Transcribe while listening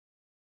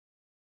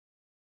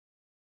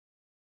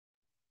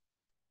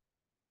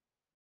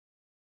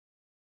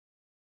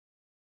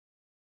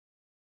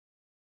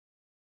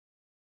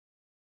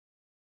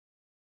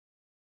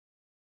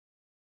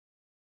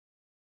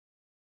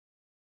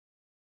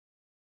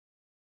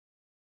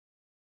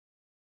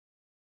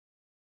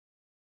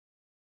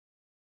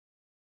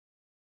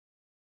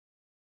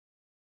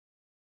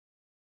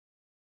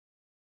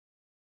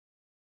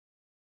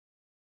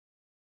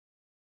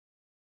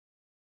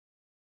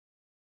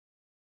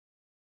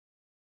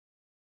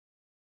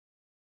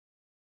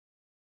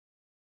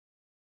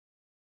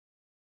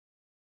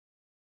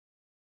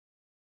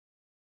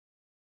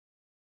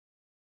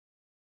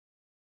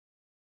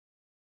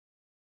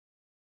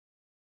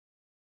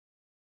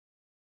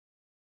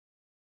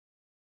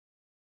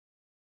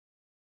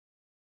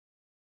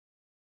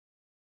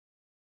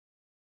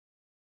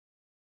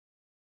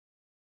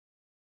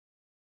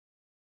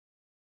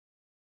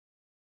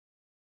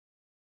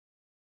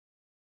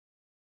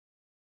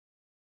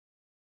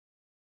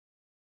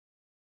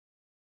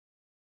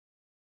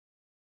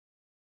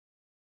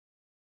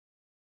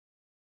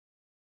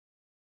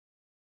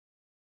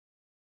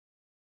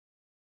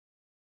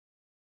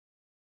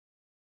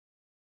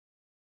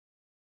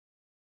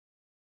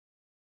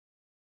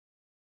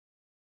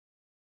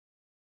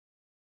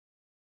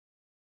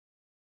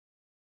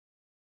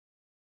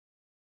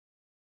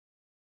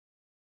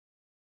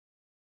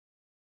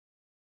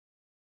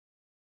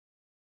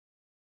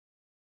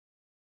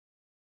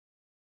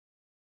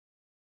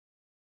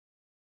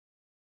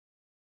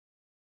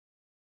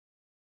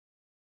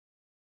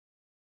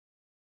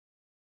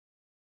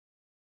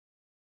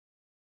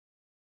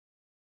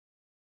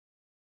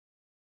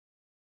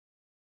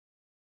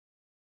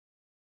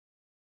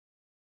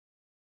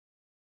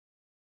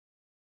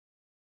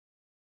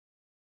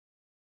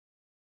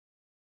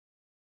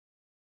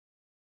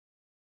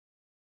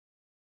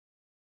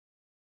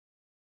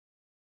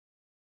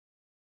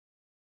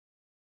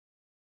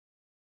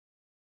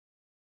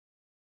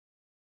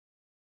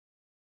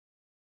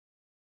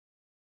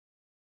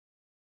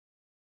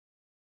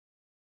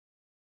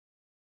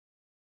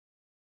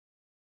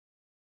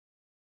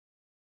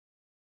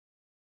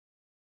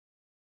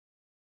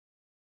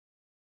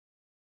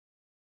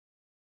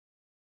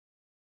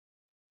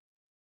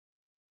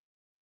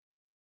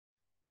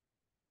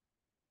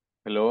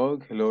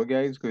Hello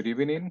guys, good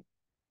evening.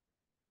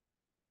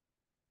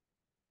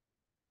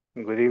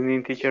 Good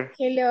evening, teacher.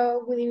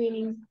 Hello, good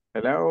evening.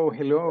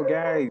 Hello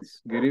guys,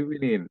 good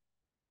evening.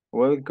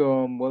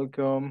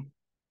 Welcome.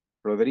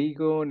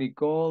 Rodrigo,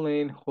 Nicole,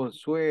 and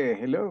Josue.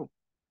 Hello.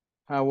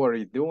 How are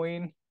you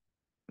doing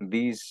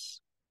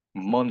this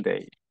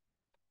Monday?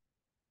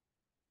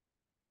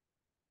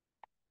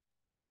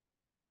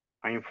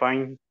 I'm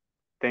fine.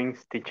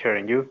 Thanks, teacher.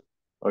 And you?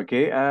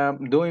 Okay,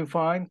 doing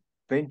fine.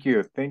 Thank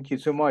you. Thank you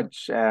so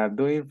much.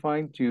 Doing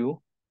fine too.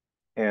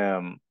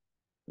 Um,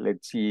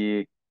 let's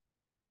see,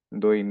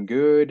 doing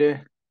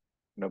good,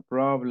 no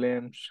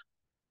problems.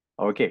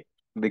 Okay,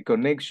 the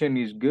connection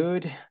is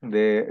good,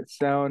 the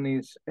sound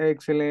is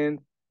excellent.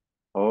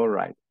 All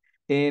right,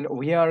 and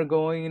we are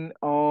going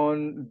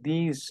on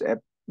this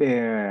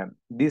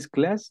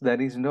class that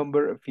is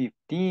number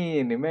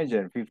 15.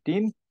 Imagine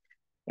 15,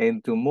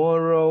 and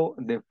tomorrow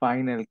the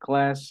final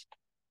class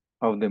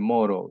of the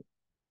model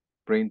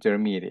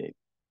pre-intermediate,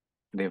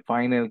 the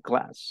final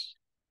class.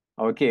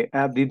 Okay,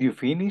 did you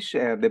finish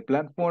the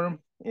platform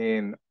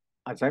and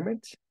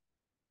assignments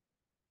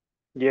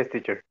Yes,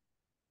 teacher.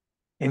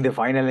 in the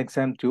final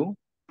exam too?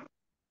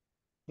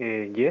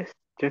 Yes,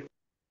 teacher.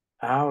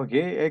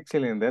 Okay,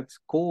 excellent. That's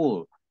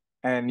cool.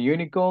 And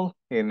Unical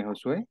and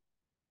Josue,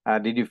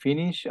 did you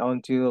finish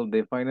until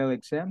the final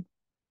exam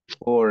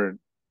or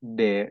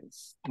the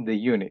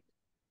unit?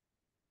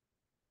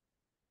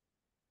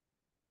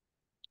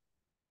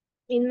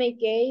 In my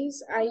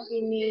case, I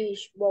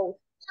finish both.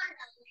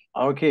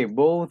 Okay,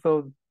 both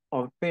of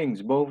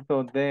things, both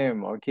of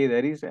them. Okay,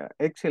 that is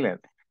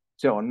excellent.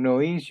 So no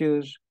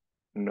issues,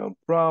 no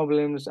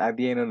problems at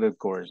the end of the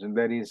course, and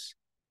that is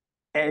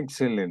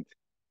excellent.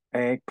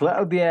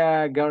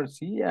 Claudia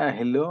Garcia,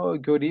 hello,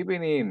 good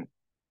evening.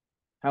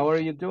 How are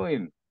you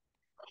doing?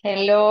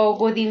 Hello,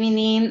 good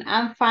evening.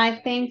 I'm fine,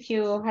 thank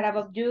you. How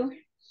about you?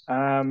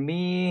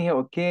 Me,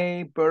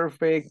 okay,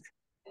 perfect.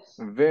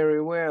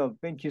 Very well.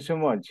 Thank you so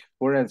much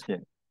for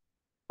asking.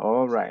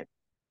 All right.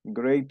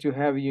 Great to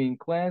have you in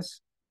class.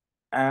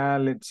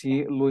 Let's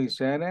see,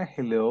 Luisana,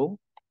 hello.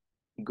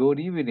 Good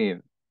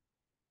evening.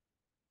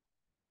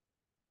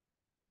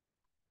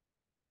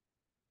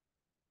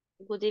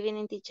 Good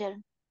evening, teacher.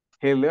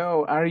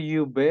 Hello, are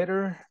you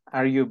better?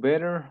 Are you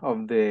better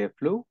of the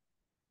flu?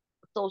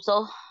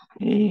 So,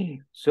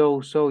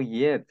 So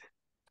yet.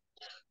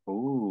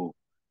 Ooh,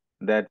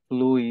 that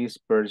flu is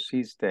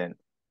persistent.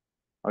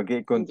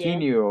 Okay,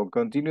 yes,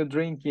 continue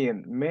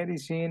drinking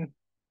medicine,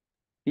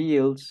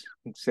 pills,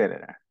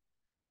 etc.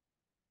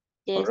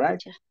 All yes, right.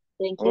 teacher.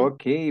 Thank you.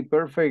 Okay,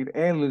 perfect.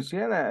 And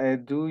Luciana,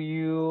 do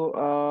you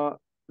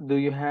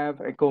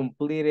have a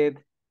completed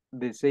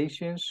the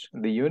sessions,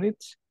 the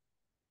units?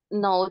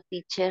 No,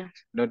 teacher,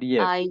 Not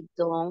yet. I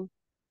don't.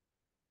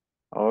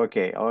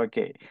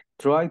 Okay.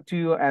 Try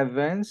to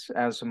advance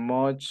as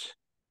much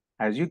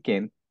as you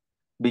can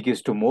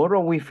because tomorrow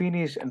we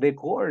finish the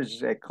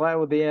course.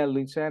 Claudia,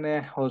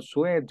 Luciana,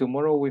 Josue,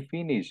 tomorrow we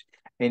finish.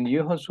 And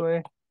you,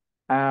 Josue,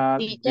 do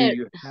Teacher,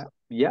 you have?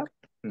 Yeah.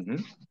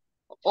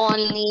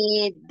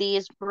 only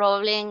this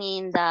problem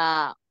in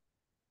the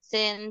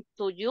send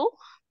to you.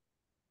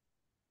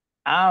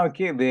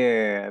 Okay,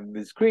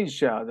 the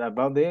screenshot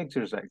about the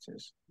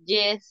exercises.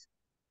 Yes,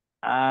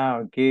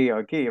 Okay.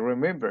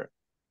 Remember,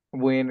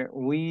 when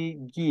we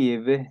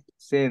give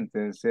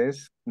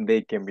sentences,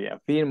 they can be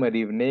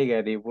affirmative,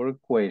 negative, or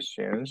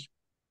questions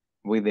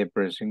with the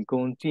present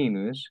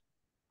continuous.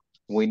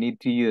 We need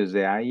to use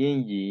the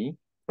ing,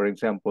 for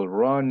example,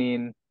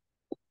 running,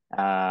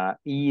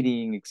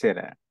 eating,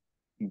 etc.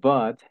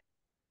 But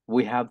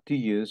we have to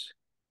use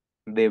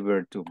the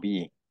verb to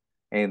be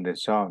and the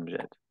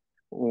subject.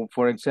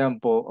 For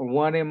example,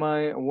 what am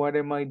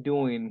I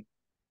doing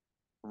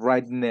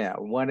right now?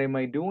 What am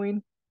I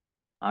doing?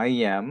 I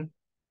am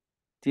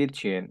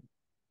teaching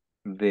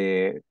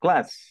the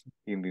class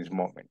in this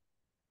moment.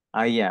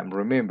 I am,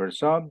 remember,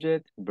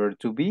 subject, verb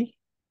to be,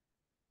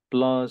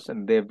 plus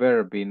the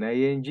verb in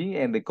ing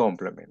and the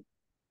complement.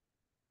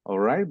 All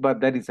right,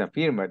 but that is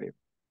affirmative.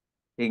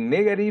 In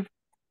negative,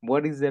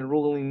 what is the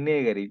rule in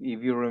negative,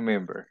 if you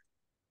remember?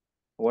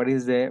 What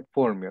is the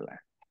formula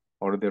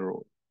or the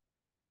rule?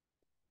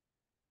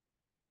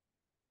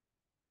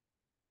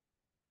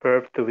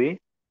 Verb to be.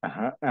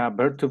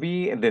 Verb to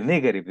be, the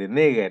negative, in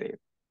the Negative.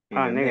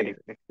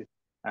 negative.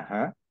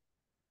 Uh-huh.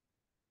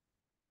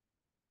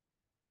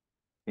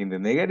 In the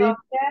negative,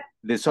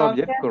 the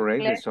subject,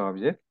 correct, the Plus,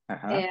 subject.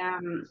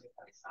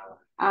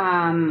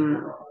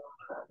 um,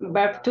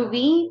 verb to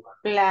be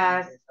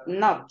plus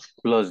not.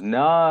 Plus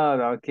not,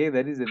 okay,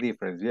 that is the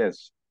difference,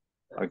 yes.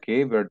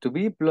 Okay, verb to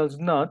be plus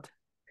not.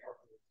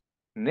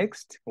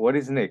 Next, what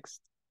is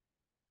next?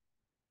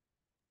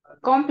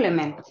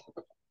 Complement.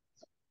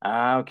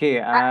 Okay,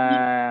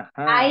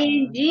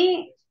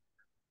 ing.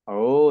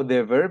 Oh,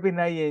 the verb in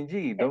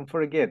ing, don't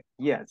forget,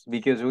 yes,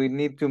 because we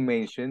need to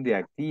mention the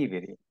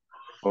activity.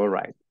 All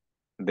right,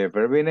 the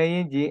verb in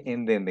ing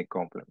and then the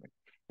complement.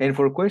 And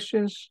for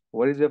questions,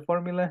 what is the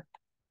formula?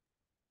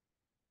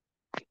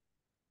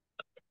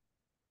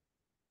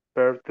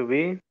 Verb to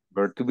be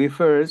Verb to be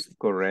first,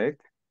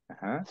 correct.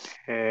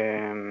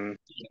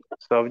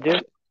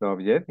 Subject,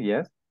 Subject,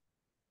 yes,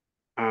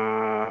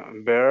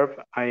 verb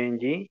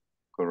ing,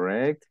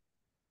 correct.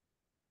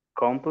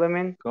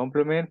 complement,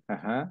 Complement,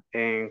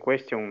 and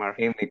question mark.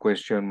 and the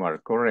question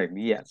mark, correct,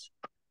 yes.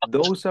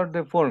 Those are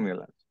the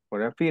formulas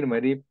for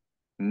affirmative,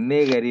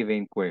 negative,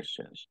 and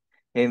questions.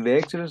 And the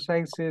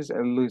exercises,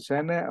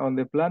 Luisana, on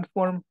the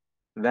platform,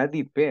 that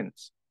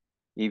depends.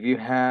 If you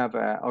have,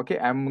 okay,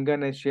 I'm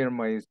gonna share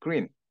my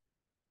screen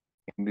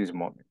in this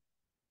moment.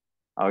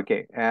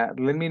 Okay,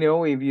 let me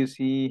know if you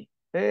see,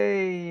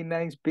 hey,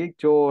 nice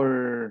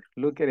picture.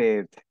 Look at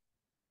it.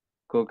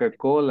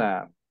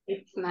 Coca-Cola.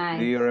 It's Do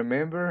nice. you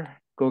remember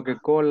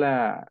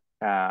Coca-Cola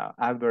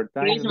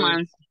advertisement?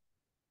 Christmas.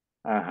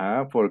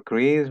 For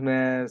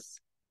Christmas.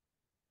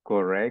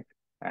 Correct.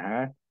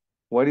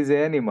 What is the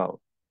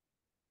animal?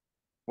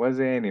 What's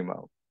the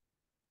animal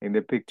in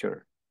the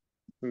picture?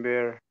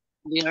 Bear,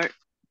 Beer.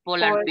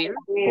 Polar bear.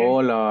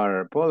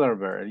 Polar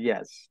bear.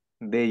 Yes,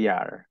 they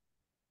are.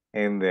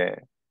 And the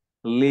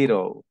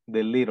little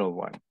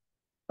one.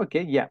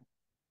 Okay, yeah.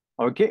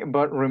 Okay,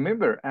 but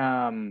remember,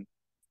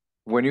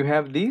 when you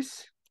have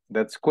this,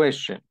 that's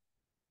question.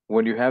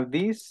 When you have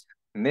this,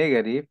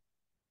 negative,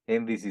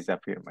 and this is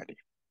affirmative.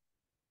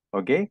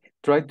 Okay,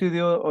 try to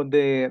do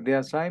the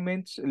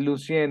assignments,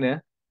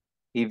 Luciana.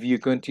 If you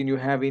continue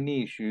having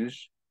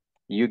issues,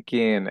 you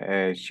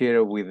can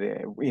share with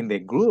in the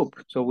group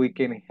so we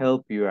can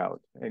help you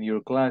out and your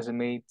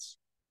classmates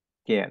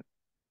can.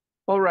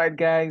 All right,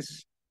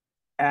 guys.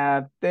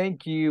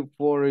 Thank you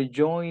for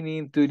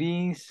joining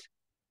today's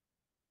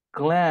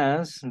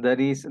class that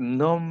is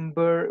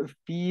number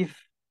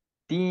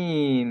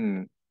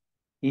 15.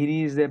 It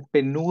is the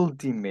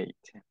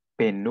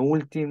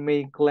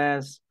penultimate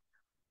class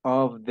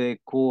of the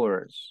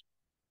course.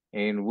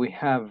 And we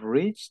have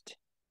reached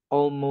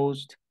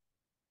almost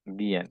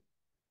the end.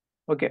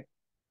 Okay.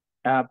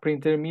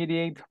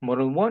 Pre-intermediate,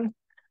 model 1.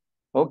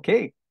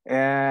 Okay.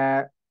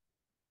 Let's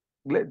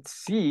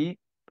see.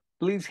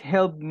 Please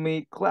help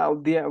me,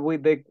 Claudia,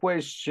 with the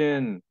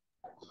question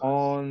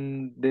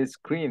on the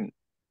screen.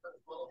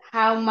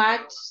 How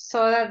much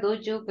soda do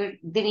you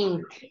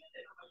drink?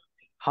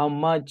 How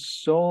much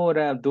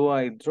soda do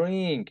I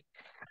drink?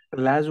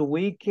 Last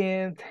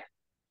weekend,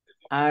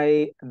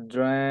 I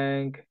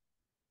drank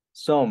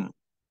some.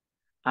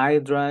 I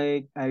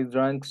drank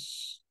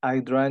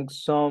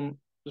some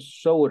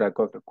soda,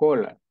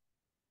 Coca-Cola.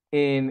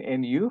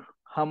 And you,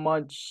 how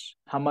much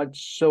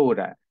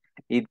soda?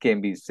 It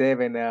can be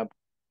 7-Up,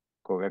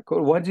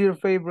 Coca-Cola. What's your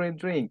favorite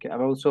drink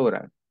about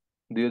soda?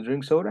 Do you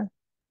drink soda?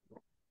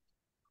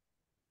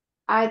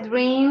 I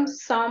drink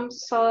some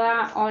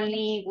soda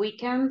only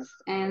weekends,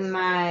 and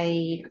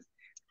my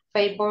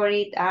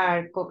favorite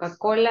are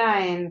Coca-Cola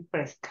and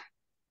Fresca.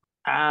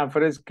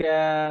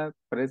 Fresca.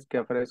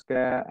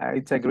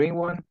 It's a green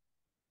one.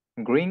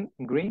 Green,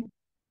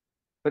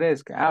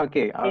 Fresca.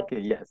 Okay,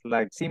 yes,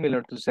 like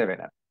similar to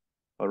 7-Up.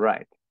 All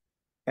right.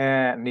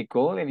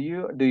 Nicole, and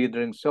you, do you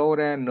drink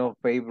soda? No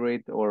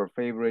favorite or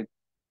favorite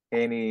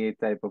any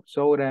type of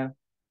soda?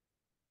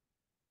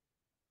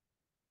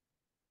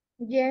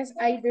 Yes,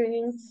 I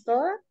drink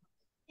soda.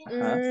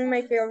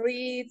 My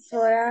favorite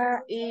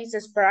soda is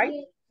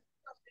Sprite.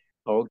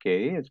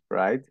 Okay, it's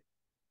right.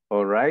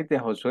 All right,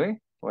 and Josue,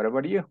 what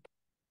about you?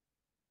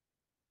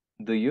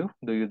 Do you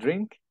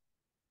drink?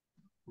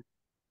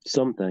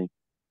 Sometimes.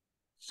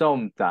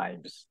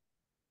 Sometimes.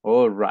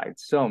 All right,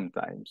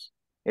 sometimes.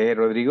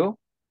 Rodrigo?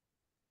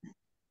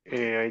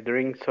 I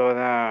drink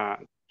soda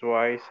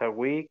twice a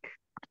week,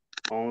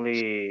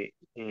 only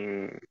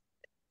in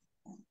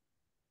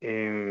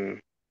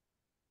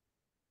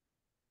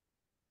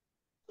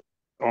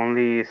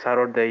only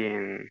Saturday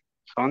and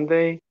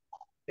Sunday.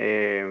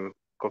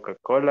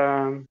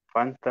 Coca-Cola,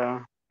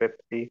 Fanta,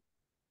 Pepsi.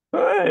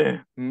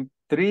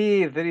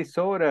 Three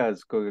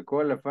sodas,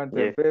 Coca-Cola, Fanta,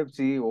 Yes. and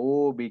Pepsi.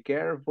 Oh, be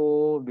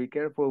careful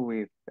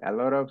with a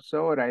lot of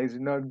soda. It's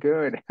not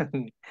good.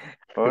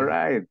 All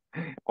right,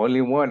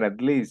 only one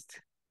at least.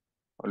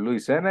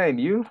 Luisana, and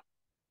you?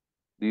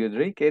 Do you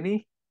drink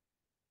any?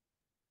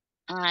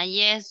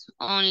 Yes,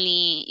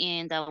 only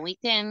in the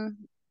weekend.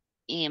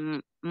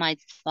 My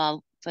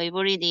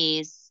favorite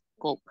is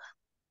Coke.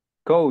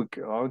 Coke,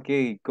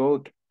 okay,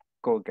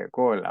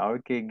 Coca-Cola,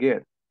 okay,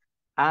 good.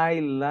 I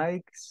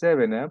like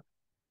 7-Up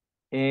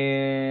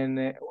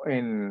and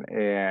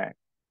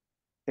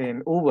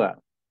Uva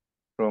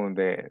from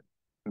the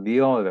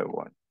other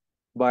one.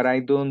 But I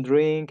don't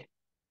drink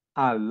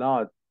a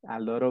lot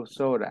of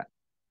soda.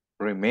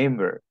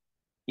 Remember,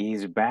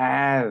 it's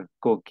bad.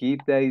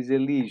 Coquita is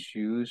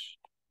delicious,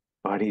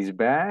 but it's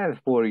bad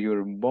for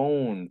your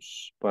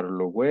bones, para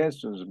los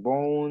huesos,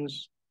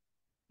 bones.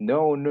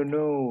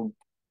 No.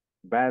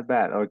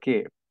 Bad.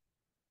 Okay.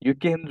 You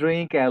can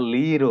drink a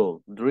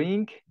little.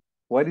 Drink.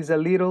 What is a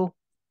little?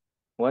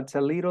 What's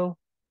a little?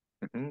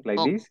 Like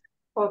Coke. this?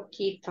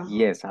 Poquito.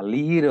 Yes, a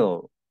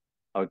little.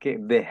 Okay,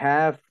 the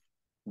half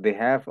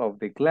of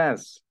the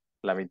glass.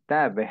 La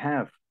mitad, the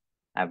half,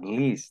 at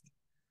least.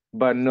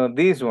 But not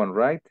this one,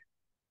 right?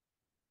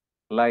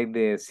 like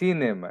the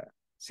cinema.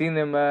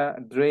 Cinema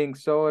drink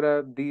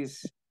soda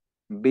this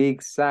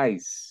big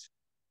size.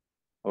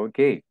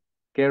 Okay,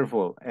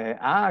 careful.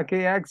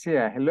 Okay,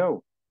 Axia,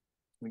 hello.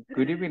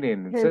 Good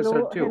evening,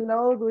 Cesar too.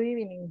 Hello, good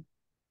evening.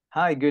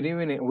 Hi, good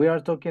evening. We are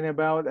talking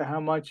about how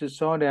much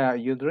soda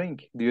you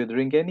drink. Do you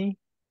drink any?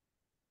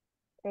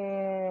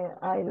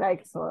 I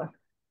like soda.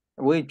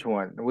 Which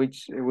one?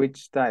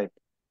 Which type?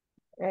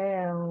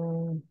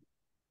 Um,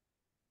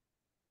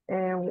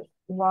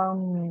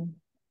 one,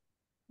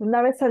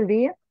 una vez al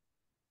día.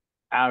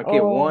 Okay,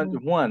 once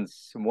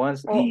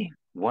or,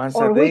 once a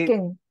or day.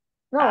 weekend.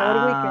 No,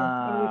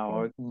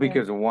 or weekend.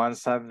 Because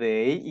once a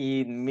day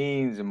it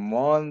means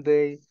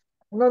Monday,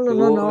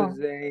 No.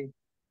 Tuesday.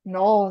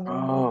 No.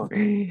 Oh,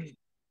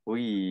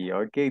 uy,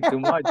 okay, too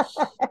much,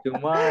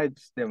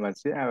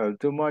 demasiado,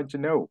 too much,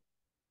 no.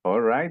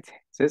 All right,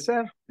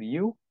 Cesar,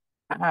 you?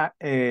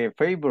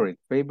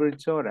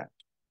 Favorite soda.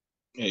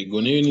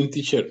 Good evening,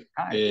 teacher.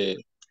 Hi.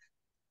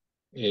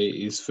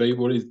 His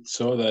favorite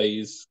soda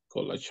is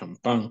cola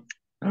champagne.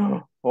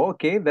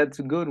 Okay, that's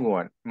a good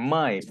one.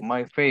 My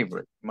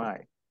favorite,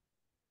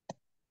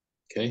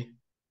 Okay.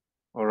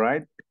 All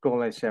right,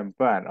 cola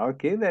champagne.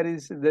 Okay, that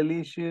is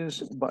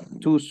delicious, but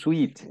too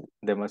sweet.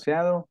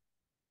 Demasiado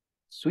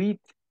sweet,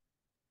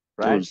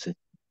 right? Dulce.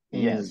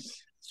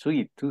 Yes,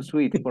 sweet, too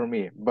sweet for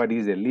me, but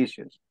it's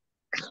delicious.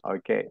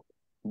 Okay,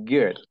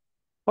 good.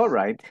 All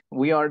right,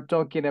 we are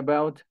talking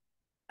about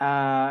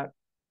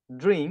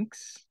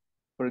drinks,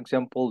 for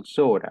example,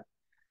 soda.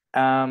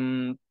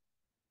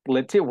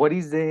 Let's see, what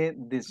is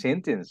the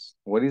sentence?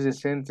 What is the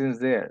sentence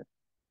there?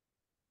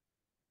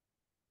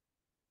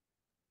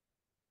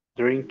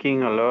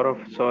 Drinking a lot of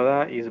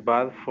soda is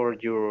bad for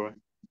your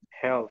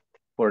health.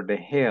 For the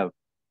health.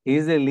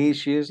 It's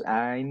delicious,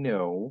 I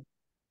know,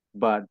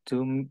 but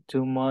too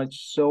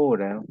much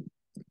soda,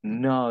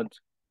 not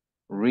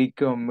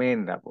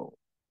recommendable.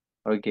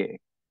 Okay,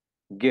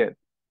 good.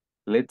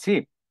 Let's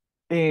see.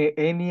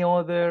 Any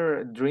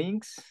other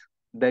drinks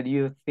that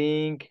you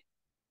think,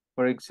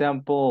 for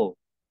example,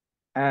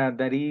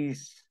 that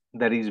is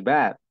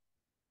bad?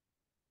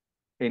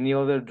 Any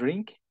other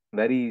drink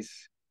that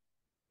is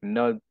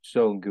not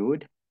so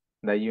good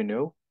that you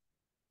know?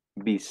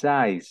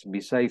 Besides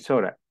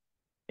soda,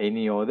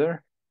 any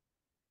other?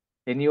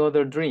 Any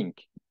other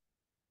drink?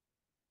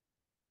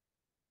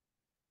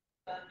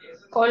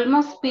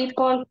 Almost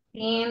people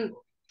think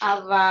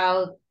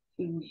about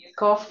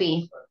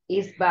coffee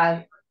is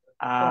bad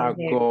for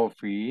them.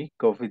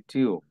 Coffee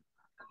too.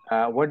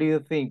 What do you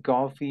think?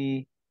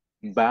 Coffee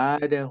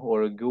bad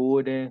or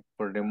good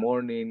for the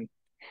morning?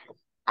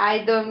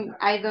 I don't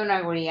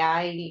agree.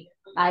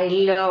 I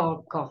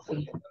love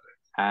coffee.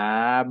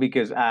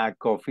 Because a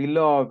coffee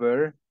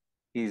lover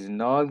is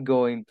not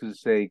going to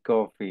say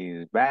coffee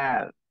is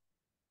bad.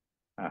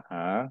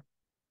 Uh-huh.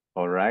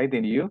 All right.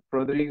 And you,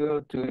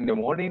 Rodrigo, too in the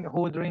morning?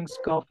 Who drinks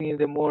coffee in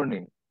the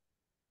morning?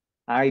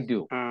 I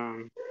do.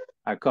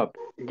 A cup.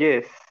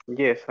 Yes,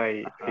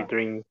 I Uh-huh.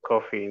 drink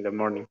coffee in the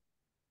morning.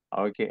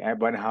 Okay.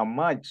 But how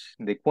much?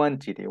 The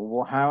quantity?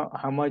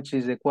 How much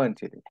is the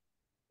quantity?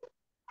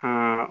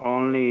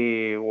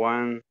 Only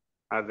one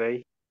a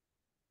day.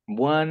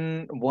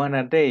 One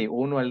a day,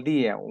 uno al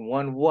día.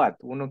 One what?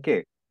 ¿Uno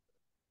qué?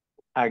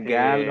 A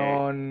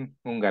gallon,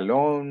 un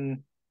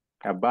galón,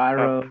 a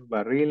barrel, Cup.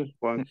 barril.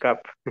 1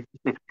 cup.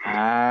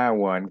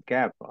 1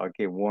 cup.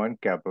 Okay, 1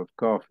 cup of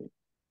coffee.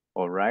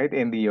 All right.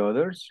 And the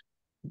others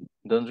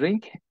don't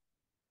drink?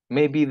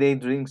 Maybe they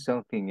drink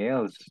something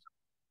else,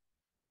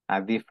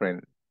 a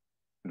different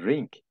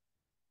drink.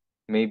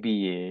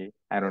 Maybe,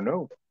 I don't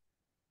know.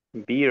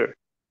 Beer.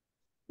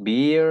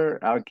 Beer,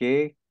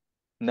 okay.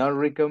 Not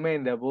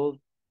recommendable.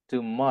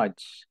 Too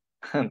much.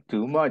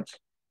 Too much.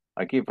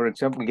 Okay, for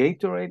example,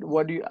 Gatorade,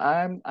 what do you,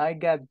 I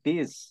got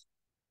this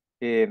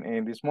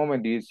in this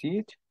moment. Do you see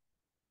it?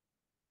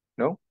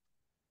 No?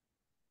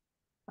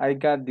 I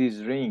got this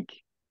drink.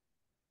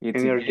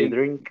 It's Energy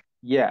drink.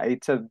 yeah,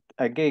 it's a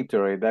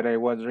Gatorade that I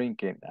was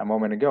drinking a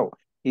moment ago.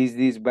 Is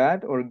this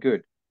bad or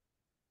good,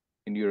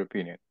 in your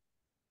opinion?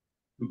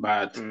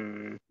 Bad.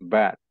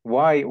 Bad.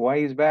 Why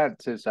is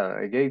bad,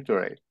 Cesar? A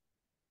Gatorade.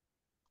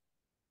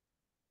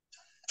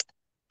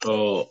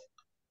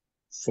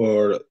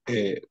 For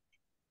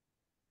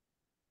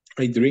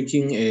I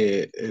drinking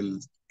el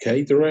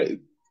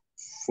Gatorade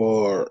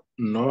for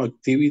no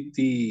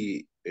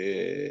activity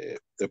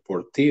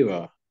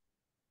deportiva.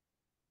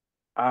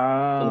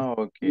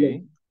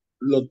 Okay.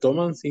 Lo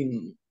toman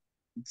sin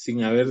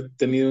haber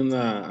tenido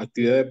una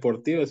actividad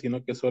deportiva,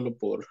 sino que solo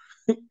por,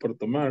 por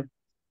tomar.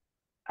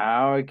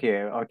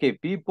 Okay.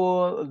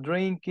 People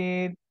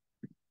drinking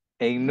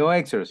and no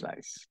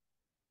exercise.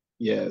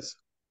 Yes.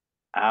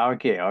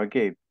 Okay.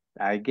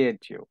 I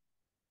get you.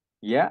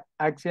 Yeah,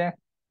 Axia?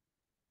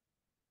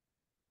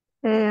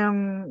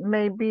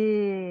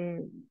 Maybe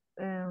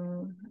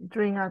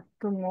drink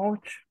too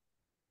much.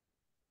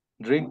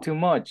 Drink too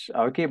much.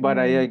 Okay, but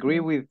I agree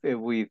with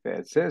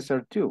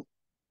Cesar too,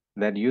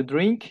 that you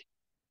drink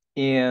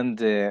and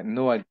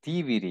no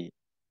activity,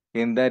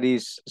 and that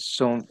is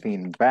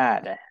something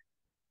bad.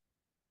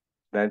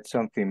 That's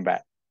something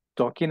bad.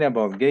 Talking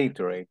about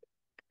Gatorade.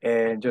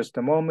 And just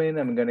a moment,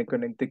 I'm gonna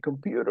connect the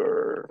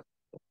computer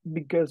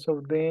because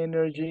of the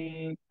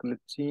energy.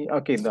 Let's see.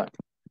 Okay, done.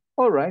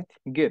 All right,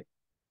 good.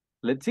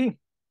 Let's see.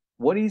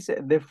 What is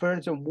the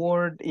first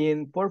word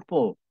in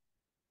purple?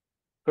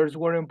 First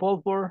word in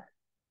purple?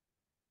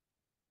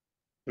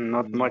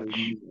 Not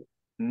much.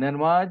 Not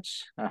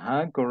much.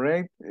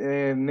 Correct.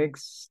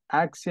 Next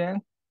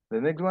action. The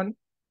next one.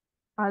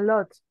 A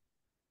lot.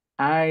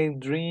 I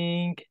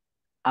drink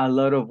a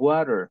lot of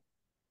water.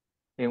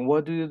 And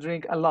what do you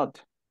drink a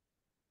lot?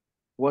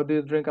 What do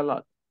you drink a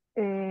lot?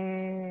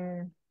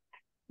 In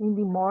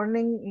the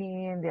morning,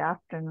 in the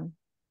afternoon.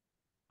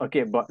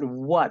 Okay, but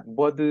what?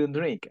 What do you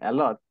drink a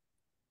lot?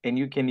 And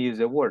you can use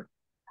the word.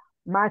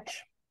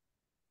 Much.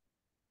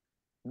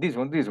 This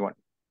one, this one.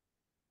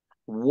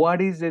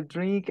 What is the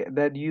drink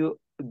that you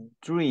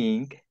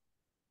drink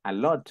a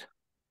lot?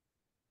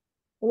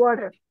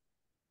 Water.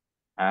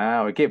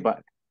 Okay,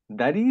 but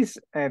that is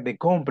the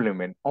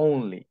complement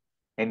only.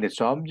 And the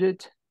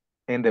subject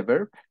and the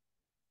verb.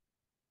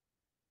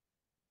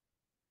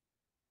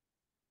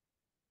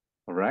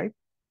 All right?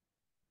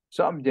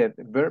 Subject,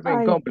 verb,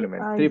 and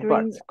complement. I Three drink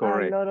parts,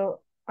 correct.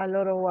 a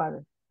lot of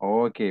water.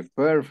 Okay,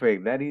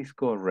 perfect. That is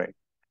correct.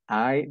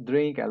 I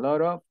drink a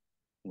lot of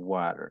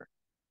water.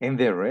 And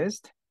the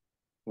rest?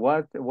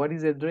 What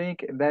is the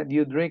drink that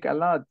you drink a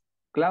lot?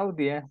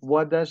 Claudia,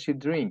 what does she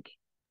drink?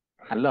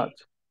 A lot.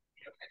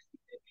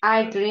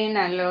 I drink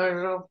a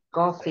lot of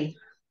coffee.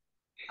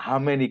 How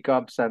many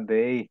cups a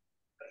day?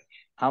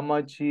 How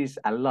much is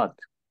a lot?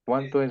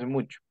 ¿Cuánto es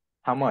mucho?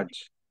 How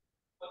much?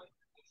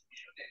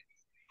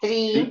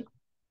 Three.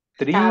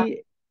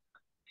 Three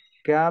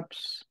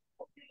cups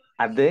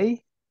a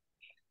day?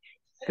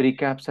 3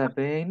 cups a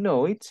day?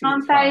 No, it's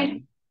Sometimes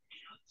fine.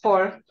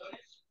 4.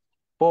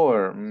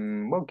 4.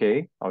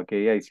 Okay,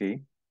 I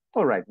see.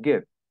 All right,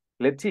 good.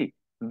 Let's see.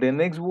 The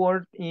next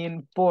word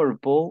in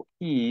purple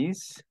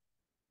is...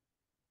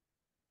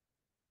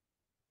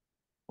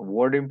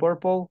 Word in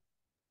purple?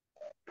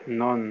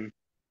 None.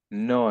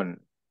 None.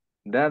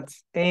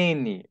 That's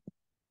any.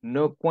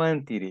 No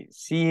quantity.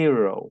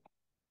 0.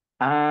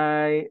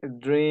 I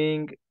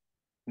drink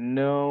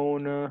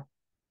no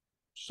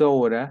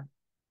soda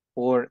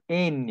or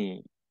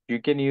any.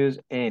 You can use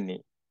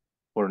any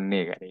for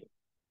negative.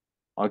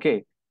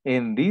 Okay.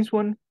 And this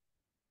one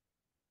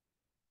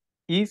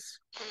is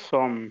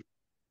Some.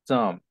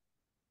 some.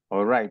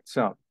 All right,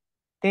 some.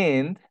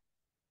 And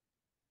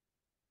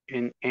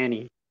In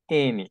any.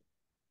 any.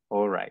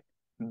 All right.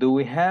 Do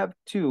we have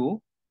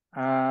two?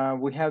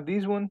 We have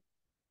this one.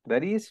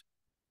 That is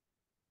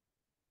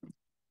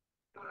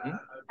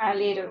A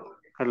little.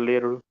 A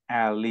little.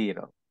 a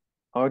little.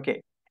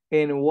 Okay.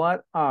 And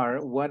what are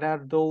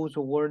those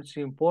words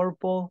in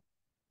purple?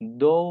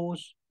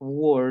 Those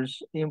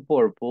words in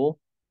purple,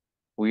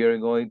 we are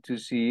going to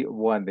see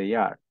what they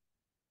are.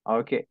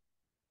 Okay.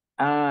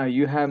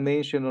 You have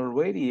mentioned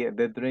already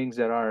the drinks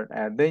that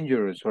are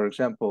dangerous. For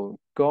example,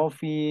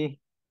 coffee.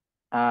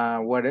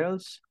 What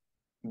else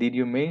did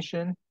you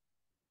mention,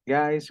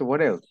 guys?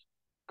 What else?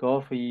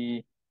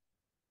 Coffee.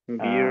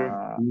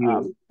 Beer.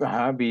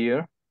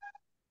 Beer.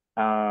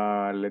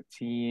 Let's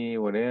see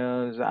what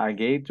else.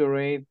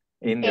 Gatorade.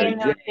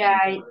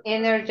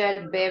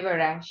 Energetic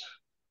beverage.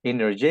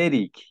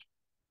 Energetic.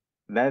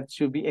 That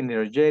should be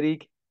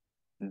energetic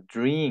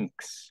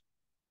drinks.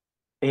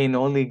 And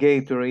only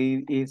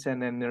Gatorade is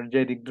an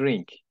energetic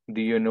drink.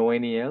 Do you know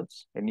any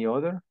else? Any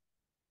other?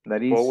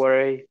 That is...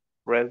 Powerade.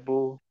 Red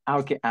Bull.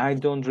 Okay, I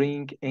don't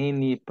drink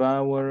any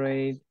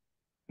Powerade,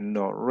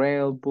 no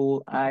Red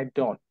Bull, I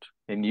don't.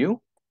 And you?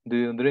 Do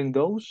you drink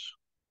those?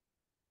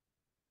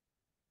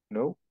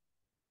 No?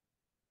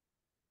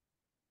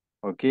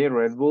 Okay,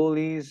 Red Bull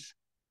is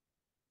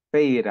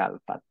fatal,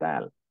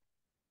 fatal.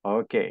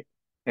 Okay.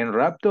 And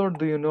Raptor,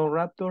 do you know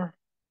Raptor?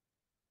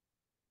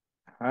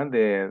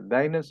 The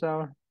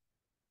dinosaur?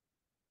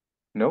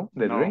 No,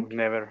 the No, drink?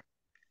 never.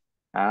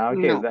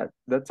 Okay, No.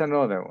 that's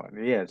another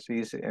one. Yes,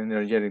 it's an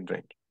energetic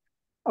drink.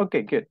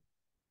 Okay, good.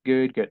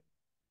 Good.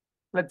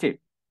 Let's see.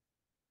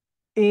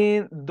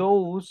 In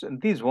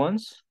these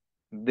ones,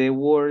 the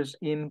words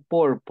in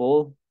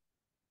purple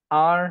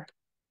are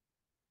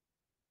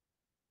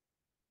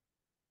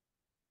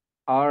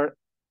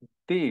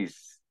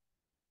these.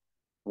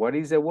 What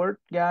is the word,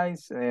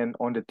 guys? And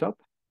on the top?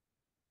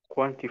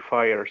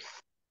 Quantifiers.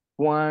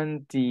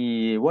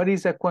 What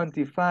is a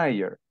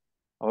quantifier?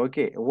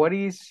 Okay, what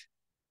is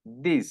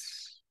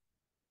this?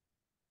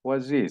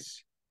 What's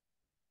this?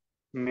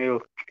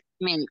 Milk.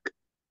 Milk.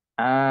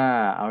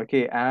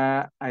 Okay,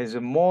 a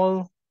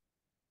small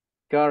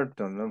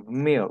carton of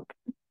milk.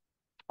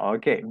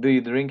 Okay, do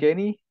you drink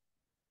any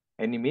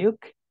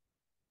milk?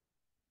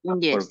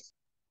 Yes.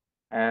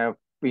 Or,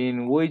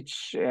 in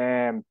which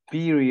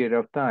period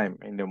of time?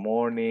 In the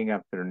morning,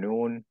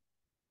 afternoon,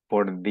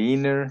 for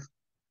dinner?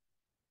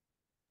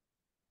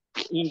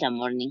 In the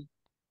morning.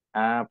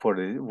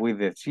 With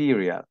the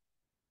cereal.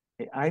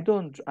 I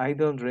don't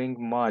drink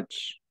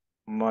much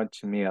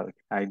milk.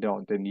 I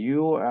don't. And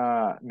you,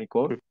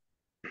 Nicole?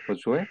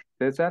 Josué,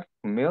 Cesar,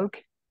 milk?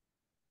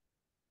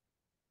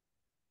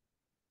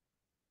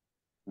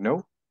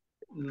 No?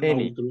 No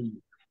Any? drink.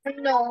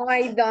 No,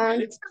 I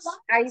don't.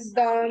 I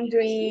don't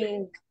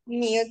drink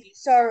milk.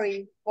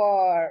 Sorry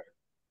for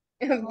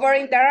for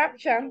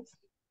interruption.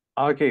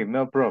 Okay,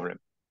 no problem.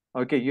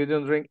 Okay, you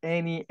don't drink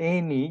any,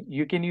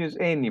 you can use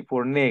any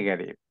for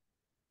negative.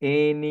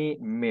 Any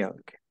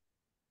milk.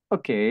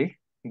 Okay,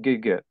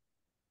 good.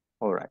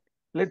 All right.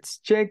 Let's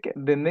check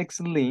the next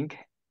link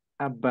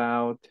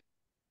about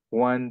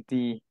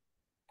quantifiers.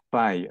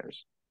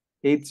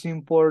 It's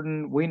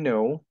important we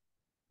know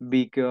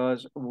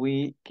because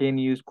we can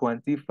use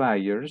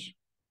quantifiers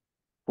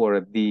for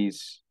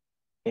these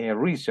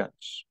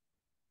reasons.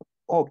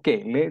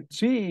 Okay, let's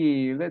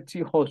see.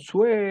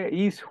 Josue,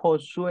 is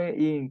Josue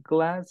in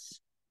class?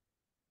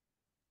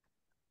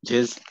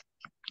 Yes.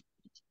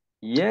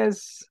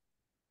 Yes.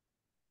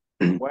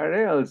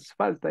 Where else?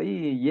 Falta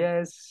ahí.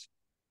 Yes.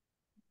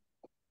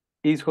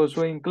 Is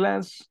Josue in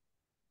class?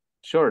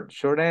 Short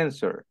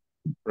answer.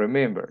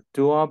 Remember,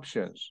 two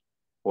options.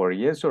 For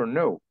yes or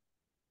no.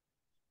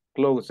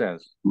 Close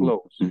answer.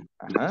 Close.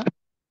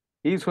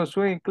 Is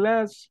Josue in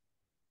class?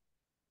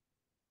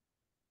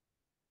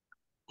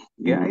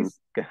 Guys?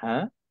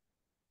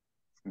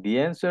 The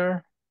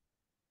answer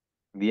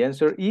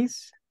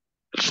is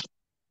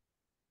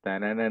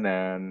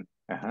ta-na-na-nan.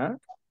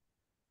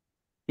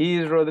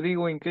 Is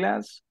Rodrigo in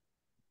class?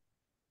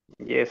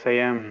 Yes, I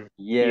am.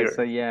 Yes,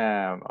 here. I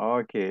am.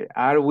 Okay.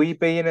 Are we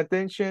paying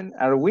attention?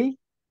 Are we?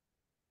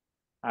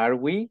 Are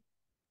we?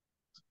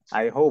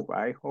 I hope.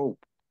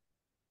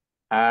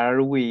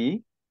 Are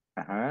we?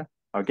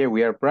 Okay,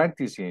 we are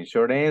practicing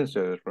short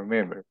answers,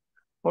 remember.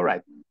 All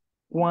right.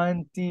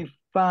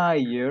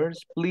 Quantifiers.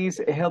 Please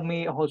help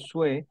me,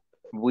 Josue,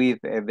 with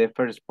the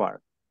first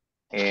part.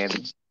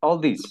 And all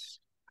this.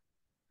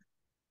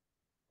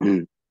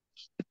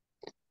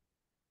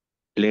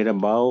 Learn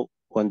about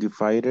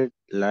quantifier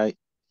like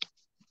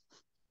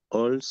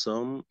all,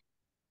 some,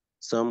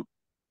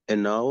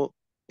 and now,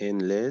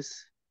 and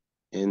less,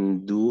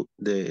 and do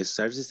the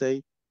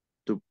exercise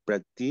to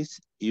practice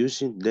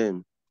using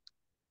them.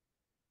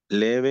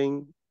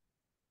 Leaving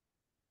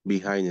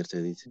behind,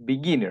 se dice.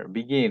 Beginner.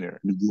 Beginner.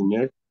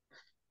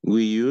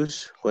 We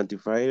use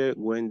quantifier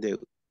when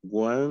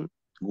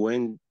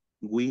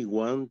we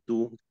want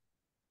to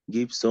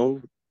give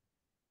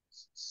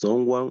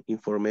someone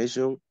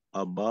information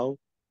about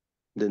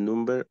the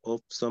number of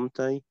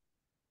something,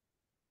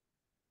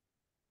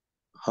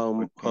 how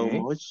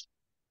much,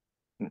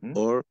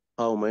 or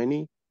how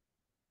many.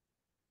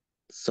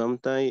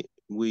 Sometimes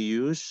we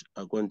use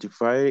a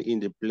quantifier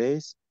in the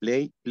place.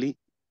 In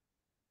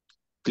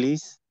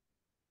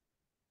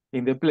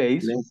the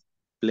place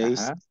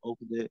Of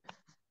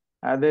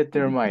the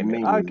determiner.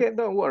 menu. Okay,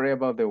 don't worry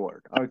about the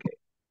word. Okay.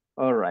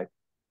 All right.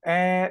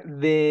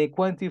 The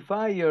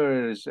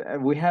quantifiers,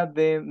 we have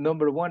the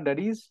number one, that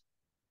is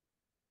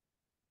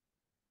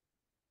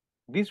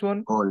this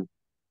one.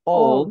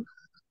 All.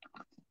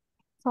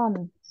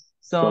 Some.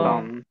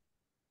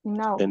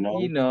 Enough.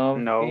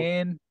 No.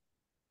 And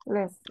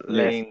Less.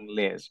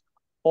 less.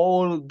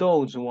 All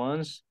those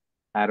ones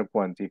are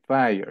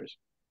quantifiers.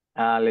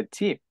 Let's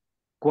see.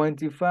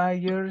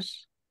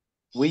 Quantifiers,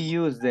 we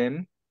use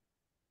them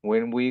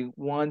when we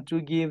want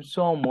to give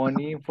someone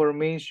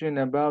information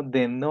about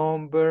the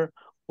number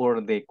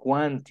or the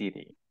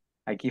quantity.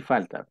 Aquí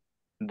falta.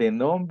 The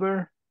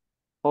number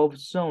of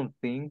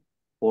something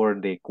or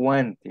the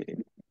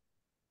quantity.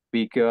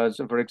 Because,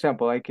 for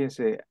example, I can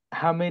say,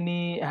 how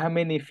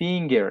many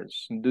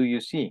fingers do you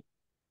see?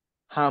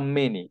 How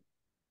many?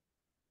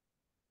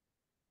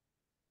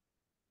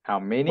 How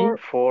many?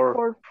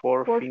 Four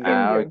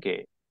fingers.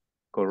 Okay,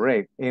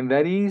 correct. And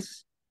that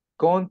is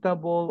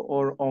countable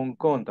or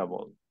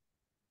uncountable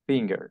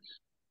fingers?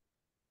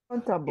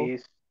 Countable.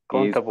 Is Is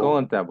countable.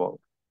 countable.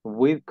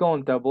 With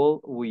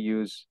countable, we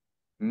use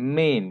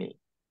many.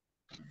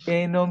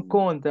 And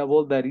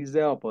uncountable, that is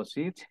the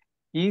opposite,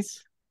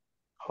 is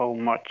How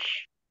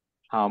much?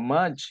 how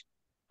much.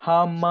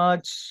 How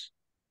much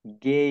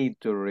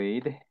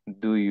Gatorade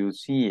do you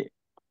see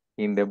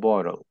in the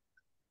bottle?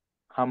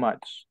 How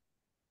much?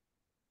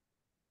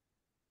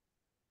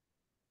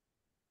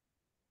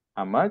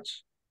 How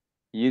much?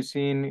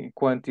 Using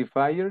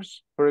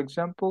quantifiers, for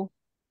example,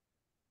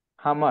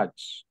 how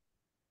much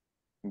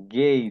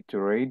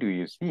Gatorade do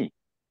you see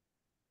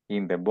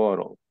in the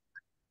bottle?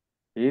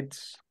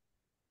 It's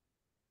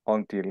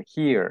until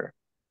here.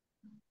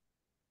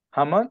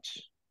 How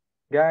much,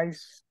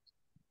 guys?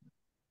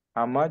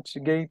 How much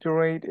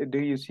Gatorade do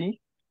you see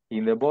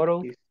in the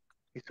bottle?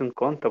 It's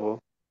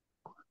uncountable.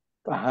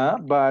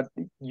 But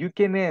you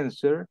can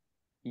answer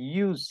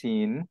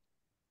using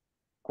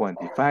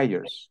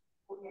quantifiers.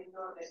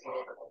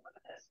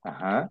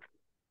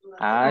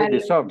 I, the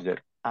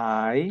subject.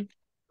 I.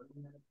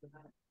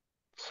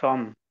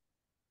 Some.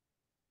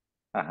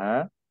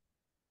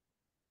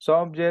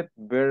 Subject,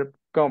 verb,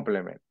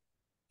 complement.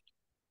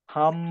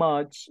 How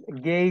much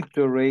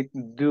Gatorade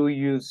do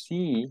you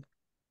see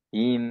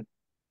in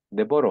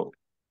the bottle?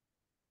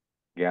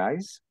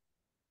 Guys,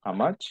 how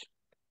much?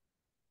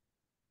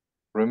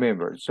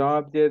 Remember,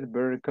 subject,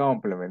 verb,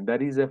 complement.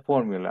 That is a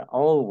formula,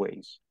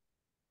 always.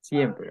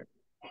 Siempre.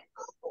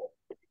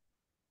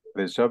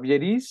 The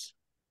subject is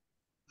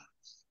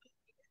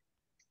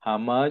how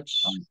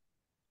much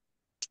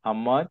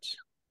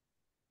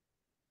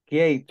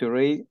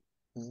Gatorade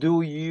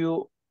do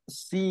you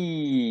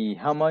see?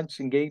 How much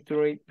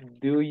Gatorade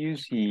do you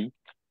see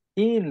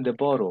in the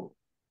bottle?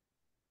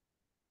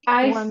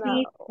 I One,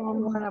 see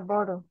some, one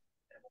bottle.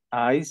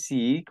 I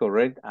see,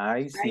 correct.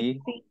 I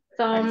see. I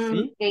some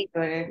see.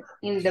 Gatorade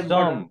in the Some.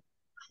 bottle.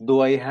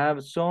 Do I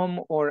have some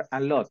or a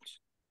lot?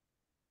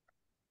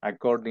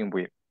 According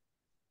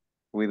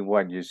with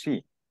what you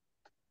see.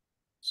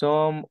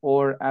 Some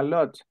or a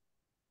lot.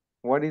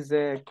 What is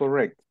the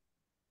correct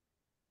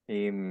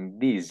in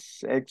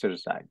this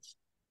exercise?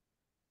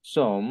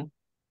 Some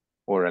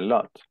or a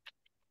lot?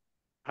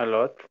 A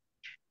lot.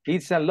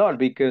 It's a lot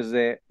because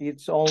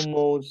it's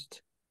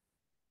almost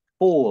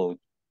full.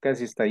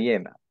 Casi está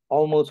llena.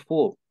 Almost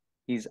full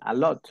is a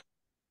lot.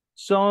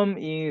 Some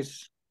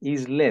is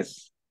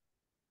less.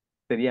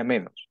 Sería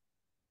menos.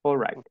 All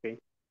right. Okay.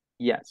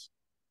 Yes.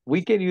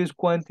 We can use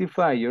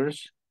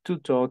quantifiers to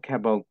talk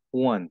about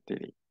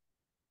quantity.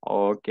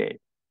 Okay.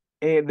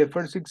 The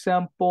first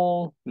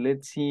example,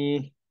 let's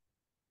see.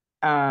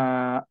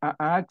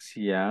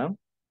 Axia.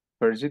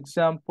 First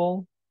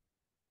example.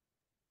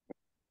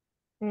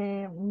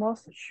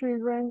 Most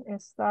children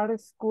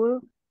start school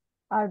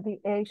at the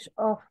age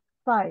of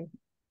 5.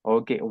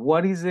 Okay.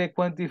 What is the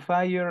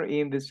quantifier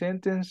in the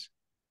sentence?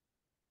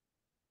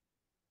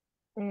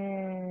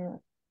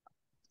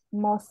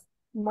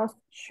 Most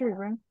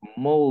children.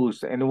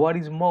 Most. And what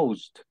is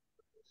most?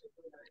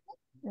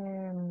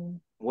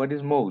 What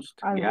is most,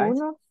 guys?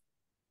 Algunos.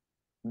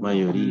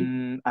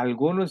 Mayoría.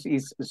 Algunos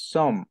is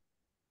some.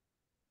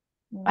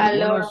 A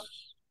lot.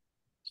 Algunos,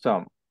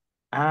 some.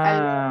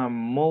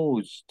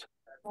 Most.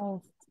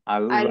 Most.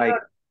 Like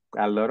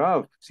a lot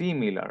of,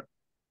 similar.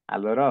 A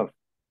lot of.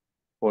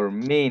 For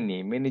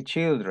many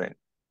children.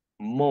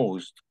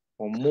 Most.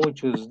 O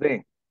muchos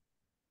de.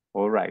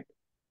 All right.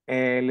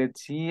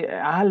 Let's see.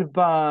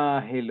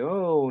 Alba,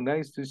 hello.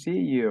 Nice to see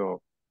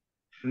you.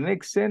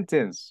 Next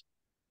sentence.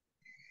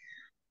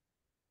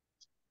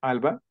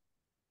 Alba.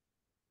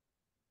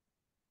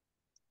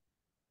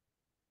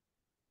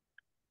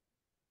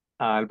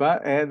 Alba,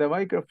 and the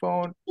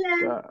microphone.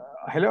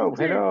 Hello.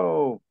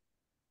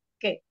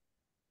 Okay.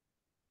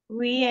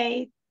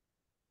 We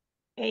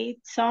ate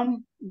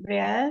some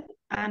bread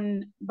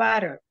and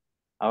butter.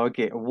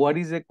 Okay, what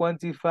is the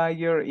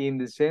quantifier in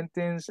the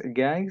sentence,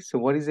 guys? So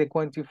what is the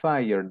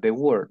quantifier? The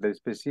word, the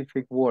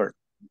specific word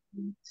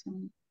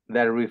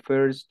that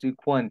refers to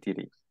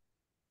quantity.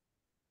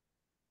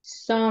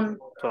 Some.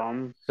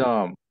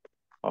 Some.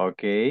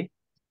 Okay.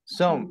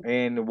 Some.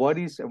 And what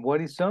is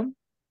some?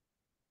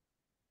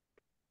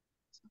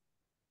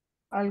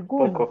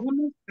 Algunos.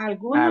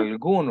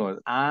 Algunos.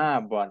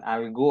 But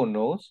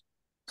algunos.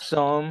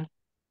 Some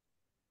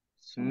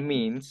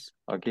means,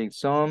 okay,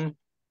 some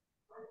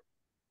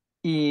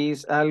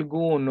is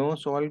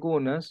algunos o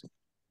algunas,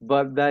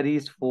 but that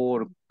is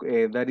for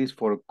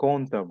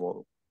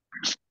countable.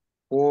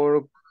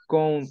 For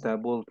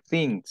countable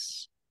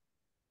things.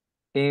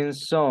 And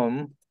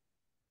some.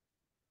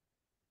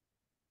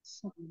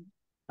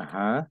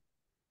 En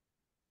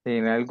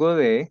algo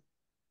de.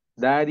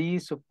 That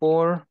is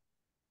for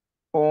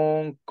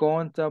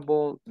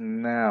uncountable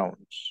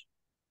nouns.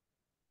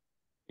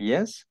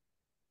 Yes?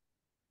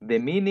 The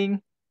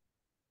meaning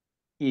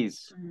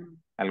is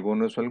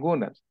algunos o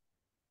algunas.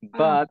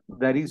 But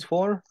that is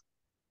for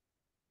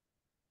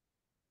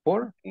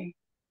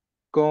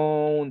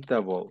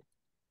countable.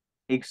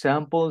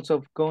 Examples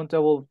of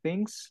countable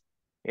things,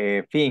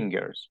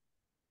 fingers.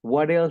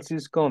 What else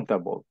is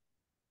countable?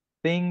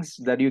 Things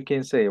that you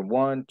can say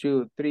 1,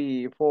 2,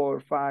 3, 4,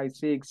 5,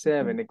 6,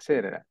 7,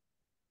 etc.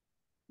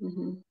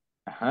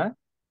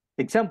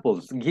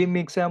 Examples. Give me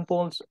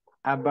examples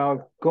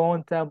about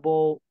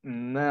countable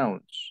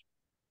nouns,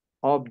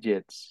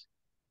 objects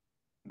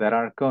that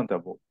are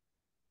countable.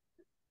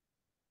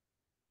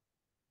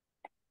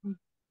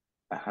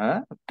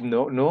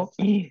 No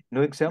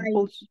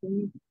examples.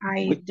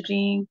 I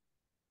drink.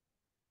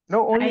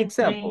 No, only I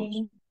examples.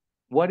 drink.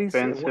 What is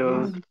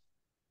Pencils.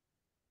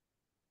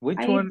 Which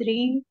I one?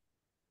 drink.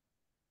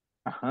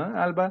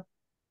 Alba.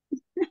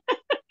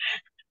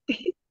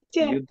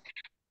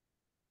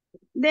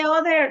 The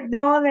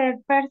other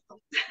person.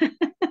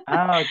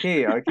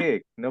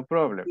 Okay, no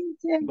problem.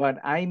 But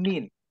I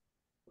mean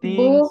things.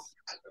 Books.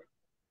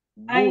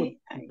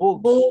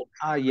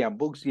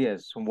 Books,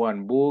 yes.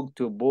 1 book,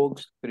 2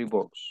 books, 3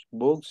 books.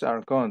 Books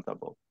are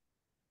countable.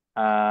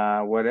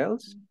 What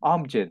else?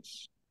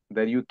 Objects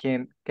that you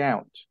can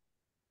count.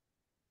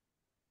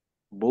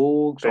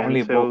 Books, Pencils.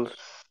 only books.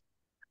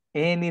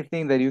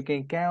 Anything that you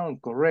can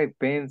count, correct.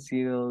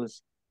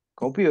 Pencils,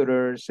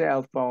 computers,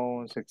 cell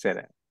phones,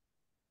 etc.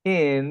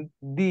 And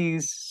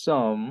this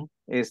sum,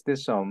 este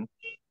sum,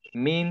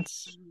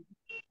 means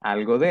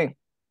algo de.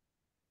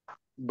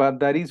 But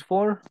that is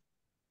for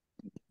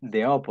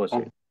the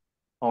opposite.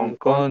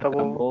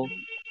 Uncountable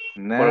For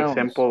Nouns.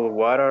 example,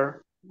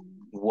 water.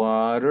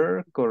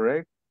 Water,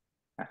 correct.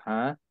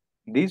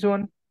 This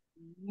one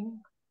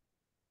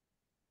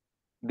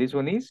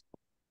is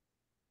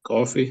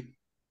Coffee.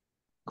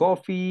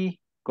 coffee,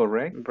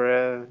 correct.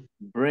 Bread.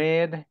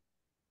 Bread.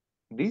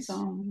 This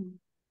Some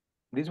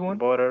one,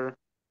 Butter.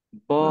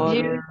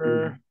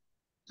 butter.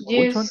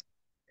 Which one?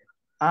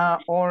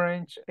 Juice.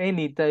 Orange,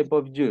 any type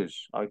of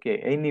juice. Okay,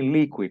 any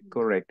liquid,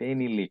 correct,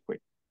 any liquid.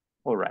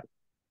 All right,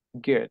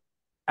 good.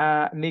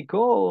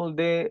 Nicole,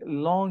 the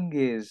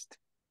longest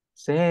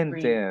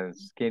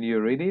sentence, can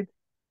you read it?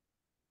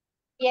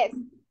 Yes.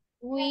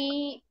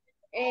 We,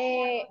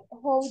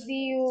 how do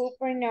you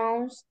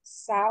pronounce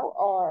so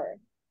or?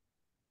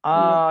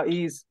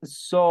 Is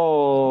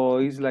so,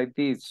 it's like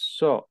this,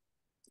 so.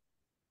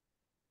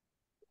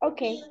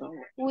 Okay.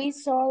 We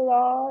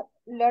saw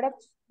lot of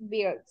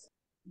birds.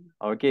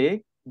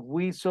 Okay,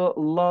 we saw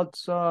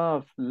lots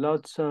of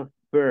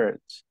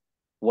birds.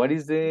 What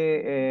is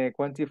the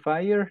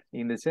quantifier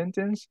in the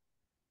sentence?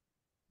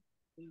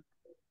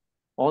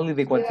 Only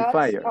the Lots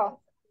quantifier. of.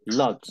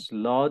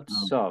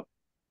 Lots of.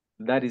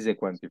 That is a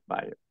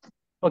quantifier.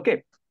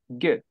 Okay,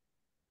 good.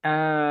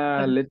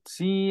 Let's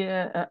see.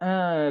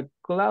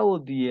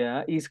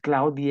 Claudia, is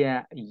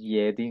Claudia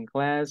yet in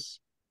class?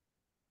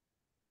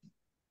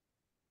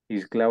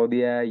 Is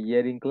Claudia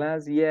yet in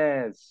class?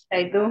 Yes.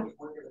 I do.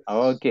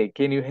 Okay,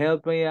 can you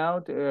help me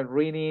out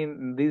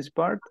reading this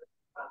part?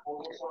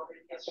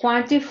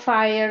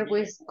 Quantifier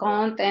with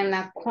count and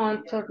a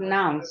contour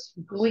nouns.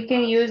 We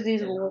can use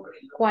these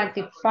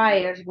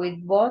quantifiers with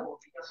both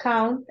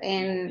count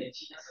and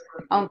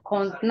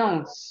uncount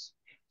nouns.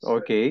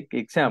 Okay,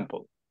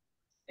 example.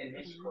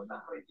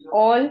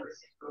 All,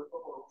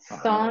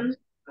 some,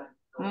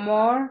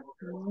 more,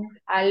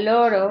 a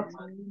lot of,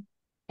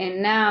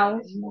 and now,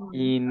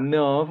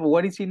 Enough.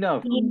 What is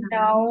enough?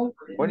 no,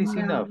 What is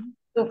enough?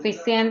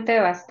 suficiente,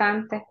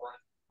 bastante,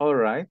 All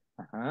right.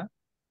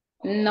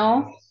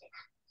 no,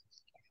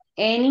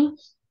 any,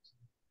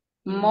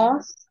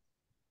 most,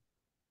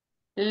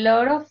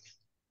 lot of,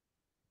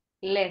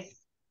 less.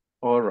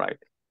 All right.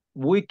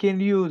 We can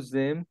use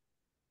them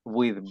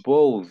with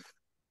both,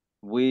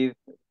 with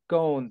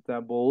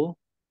countable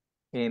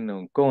and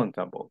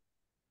uncountable.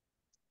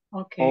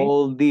 okay.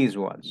 All these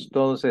ones,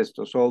 todos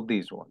estos, all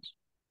these ones.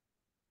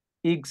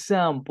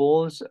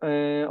 Examples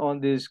on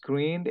the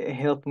screen.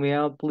 Help me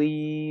out,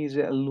 please,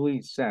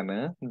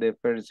 Luisana, the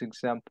first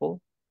example.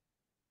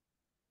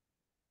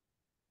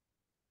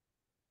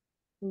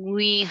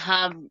 We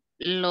have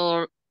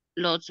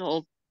lots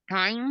of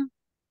time.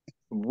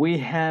 We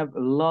have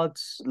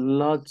lots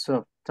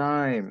of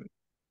time.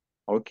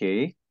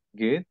 Okay,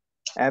 good.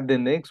 And the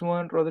next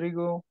one,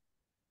 Rodrigo.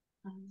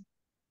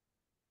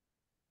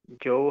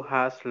 Joe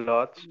has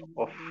lots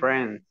of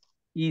friends.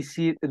 Is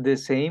it the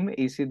same?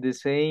 Is it the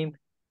same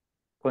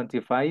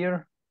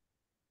quantifier?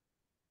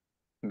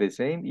 The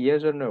same,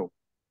 yes or no?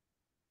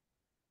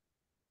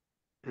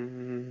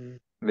 Mm,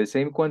 The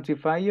same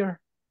quantifier?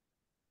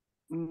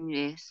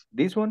 Yes.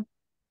 This one?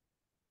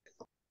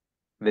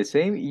 The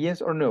same,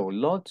 yes or no?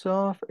 Lots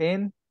of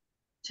and?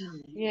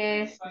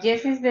 Yes,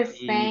 yes is the It is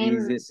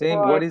same the same.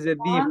 What for is the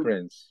count,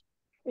 difference?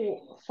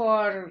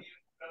 for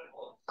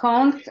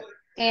count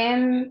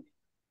and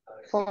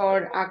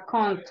for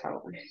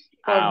accountable,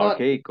 for both.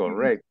 Okay,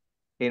 correct.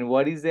 And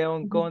what is the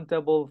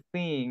uncountable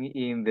thing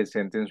in the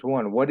sentence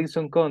one? What is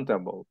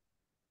uncountable?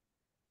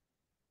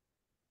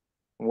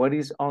 What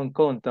is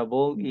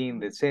uncountable in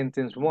the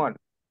sentence one?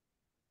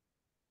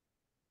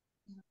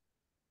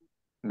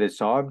 The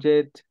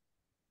subject,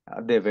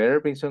 the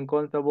verb is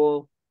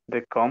uncountable.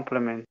 the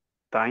complement.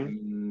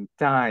 Time.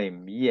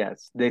 Time,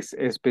 yes. This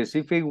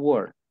specific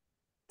word,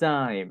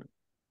 time,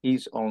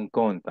 is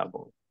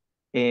uncountable.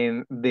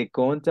 And the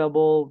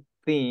countable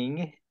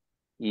thing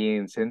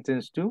in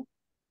sentence two?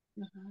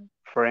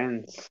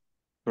 Friends.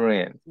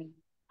 Friend.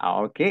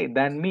 Okay,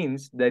 that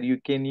means that you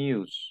can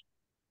use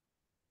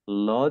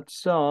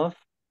lots of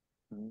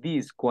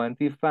this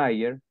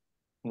quantifier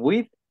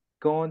with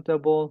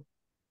countable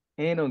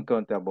and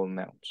uncountable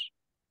nouns.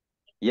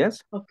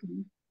 Yes? Okay.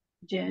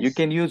 You Yes.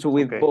 can use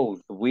with Okay.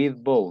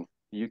 both,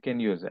 You can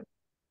use it.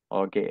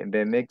 Okay,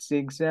 the next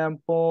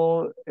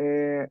example,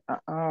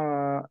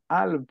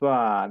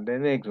 Alba, the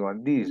next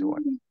one, this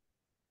one.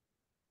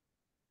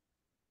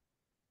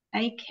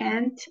 I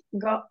can't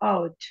go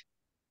out.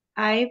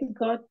 I've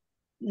got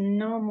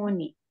no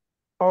money.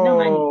 No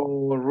money.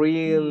 Oh,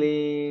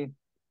 really?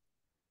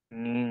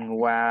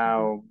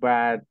 Wow,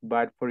 bad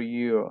for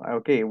you.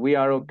 Okay, we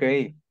are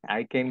okay.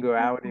 I can go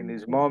out in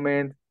this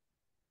moment.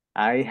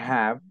 I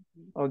have.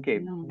 Okay,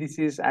 No this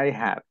is I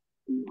have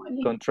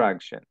money.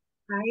 contraction.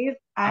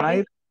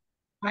 I've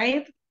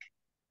I've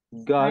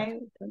got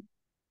got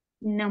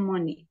no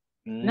money.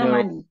 No no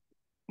money.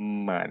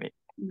 money.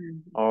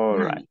 Money. All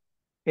right. Money.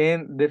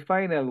 And the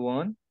final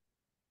one,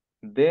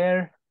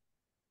 there.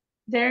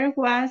 There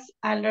was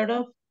a lot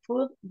of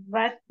food,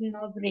 but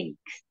no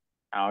drinks.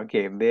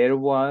 Okay, there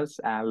was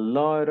a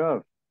lot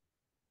of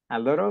A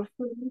lot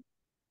food.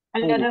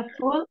 of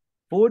food,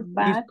 Food is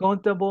but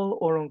countable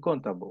or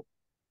uncountable?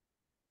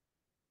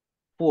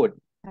 food.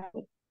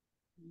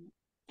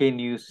 Can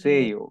you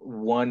say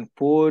one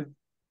food,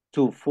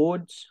 two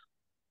foods?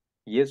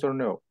 Yes or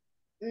no?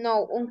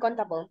 No,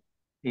 uncountable.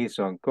 It's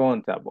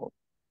uncountable.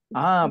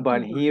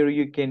 But here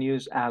you can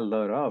use a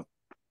lot of.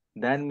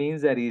 That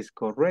means that is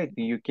correct.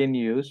 You can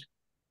use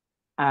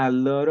a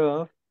lot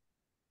of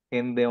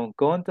in the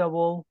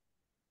uncountable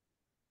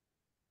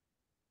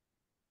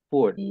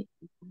food.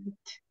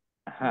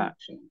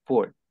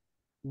 Food,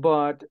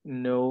 but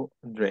no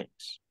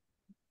drinks.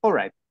 All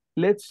right,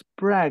 let's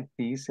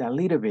practice a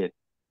little bit.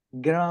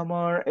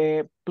 Grammar,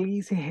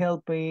 please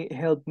help me,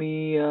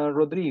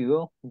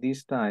 Rodrigo,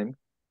 this time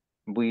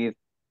with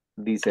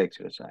this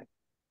exercise.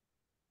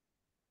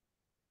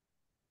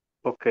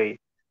 Okay.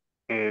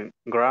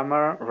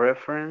 Grammar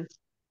reference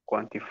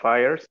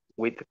quantifiers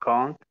with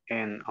count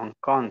and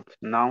uncount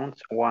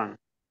nouns 1.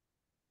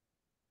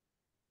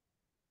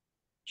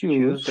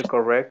 Choose the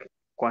correct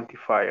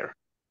quantifier.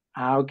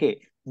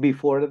 Okay,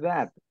 before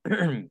that,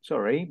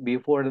 sorry,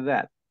 before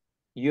that,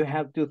 you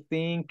have to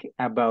think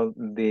about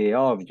the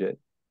object,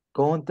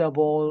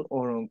 countable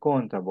or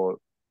uncountable.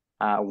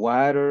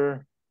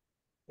 Water,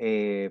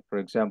 for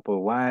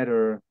example,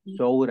 water,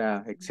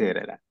 soda,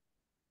 etc.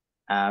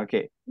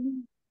 Okay.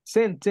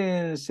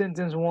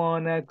 Sentence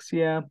one,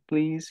 Axia,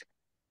 please.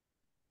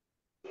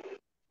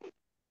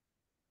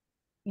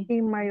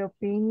 In my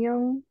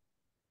opinion,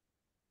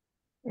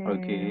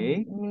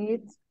 Okay.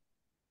 meat,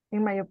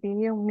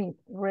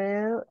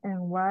 red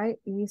and white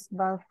is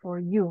bad for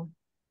you.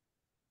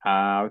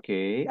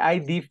 Okay. I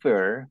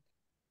differ,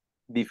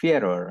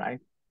 right?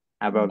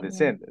 About the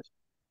sentence.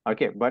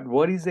 Okay, but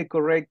what is the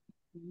correct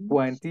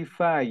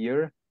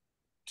quantifier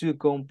to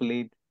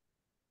complete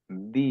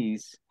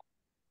this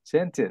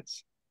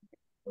sentence?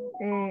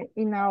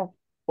 Enough.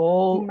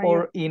 All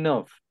or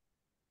enough?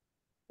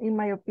 In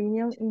my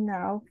opinion,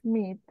 enough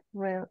meat,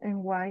 red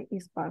and white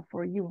is bad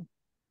for you.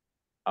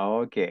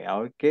 Okay,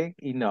 okay,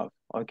 enough.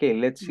 Okay,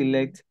 let's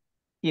select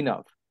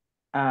enough.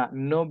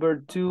 Number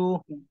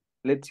 2,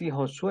 let's see,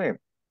 Josue.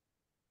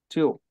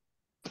 2.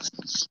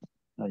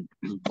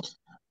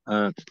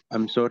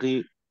 I'm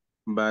sorry,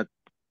 but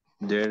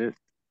there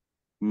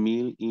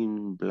milk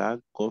in black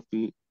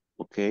coffee,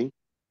 okay?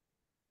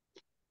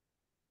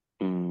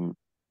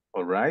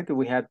 All right,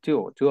 we have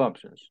two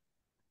options.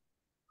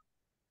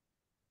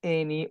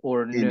 Any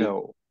or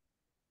no?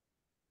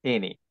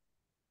 Any.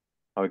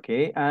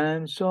 Okay,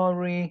 I'm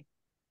sorry,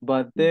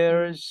 but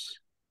there's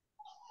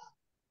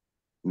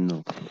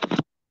no.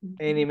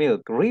 Any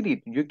milk. Read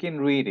it. You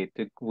can read it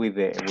with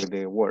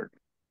the word.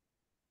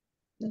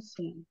 Let's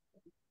see.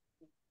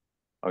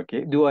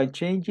 Okay. Do I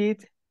change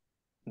it?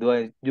 Do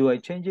I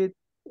change it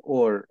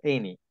or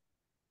any?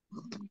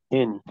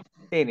 Any.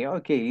 Any.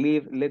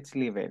 Okay. Let's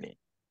leave any.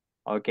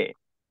 Okay.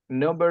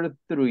 Number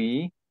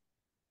 3.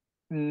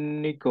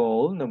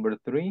 Nicole. Number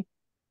 3.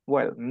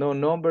 Well, no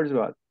numbers,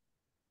 but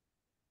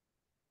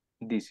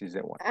this is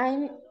the one.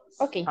 I'm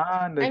okay.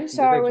 I'm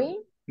sorry.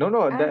 The next one.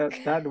 No,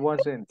 that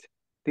wasn't.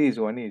 This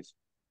one is.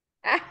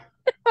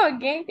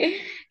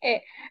 Okay.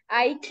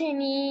 I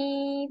can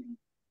eat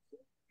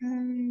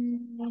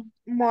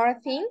more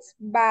things,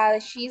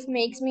 but she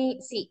makes me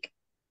sick.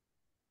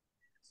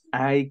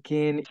 I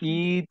can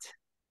eat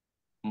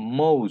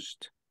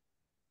most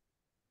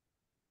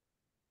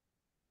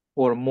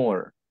or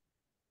more.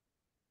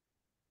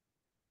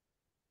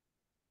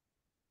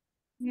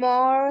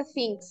 More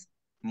things.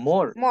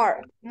 More.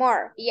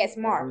 Yes,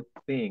 more. More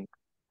things.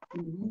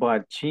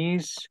 But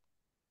cheese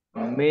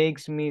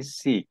makes me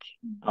sick.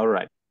 All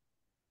right.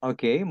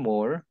 Okay,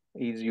 more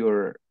is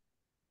your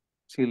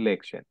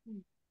selection.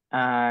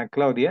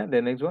 Claudia,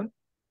 the next one.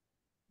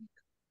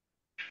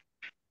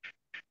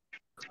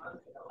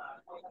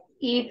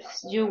 If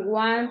you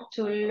want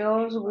to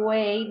lose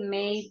weight,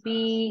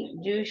 maybe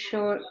you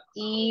should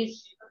eat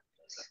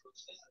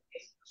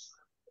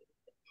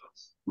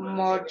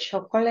more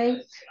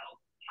chocolate.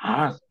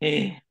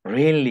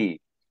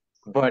 Really?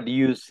 But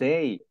you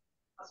say,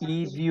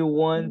 if you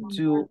want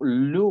to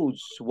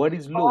lose, what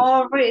is lose?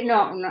 Oh,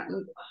 no.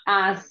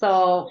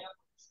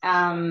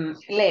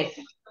 Less.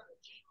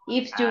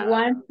 If you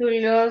want to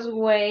lose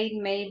weight,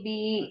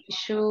 maybe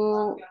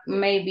you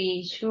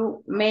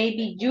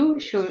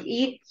should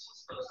eat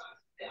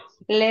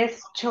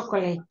less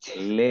chocolate.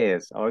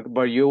 Less.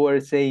 But you were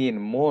saying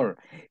more.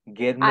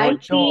 Get more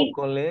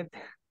chocolate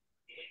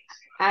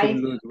to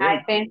lose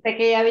weight. Pensé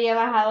que ya había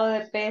bajado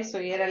de peso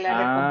y era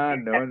la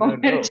recompensa No.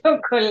 comer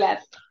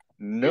chocolate.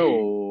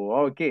 No.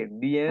 Okay,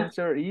 the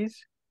answer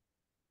is,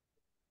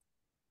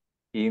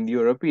 in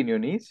your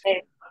opinion, is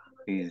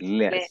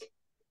less.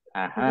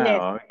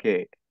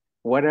 Okay.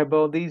 What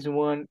about this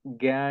one,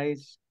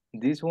 guys?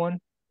 This one?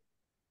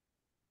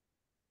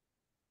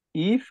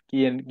 You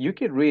can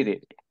read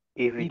it.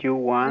 If you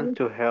want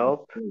to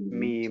help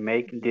me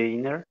make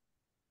dinner,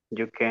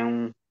 you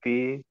can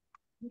peel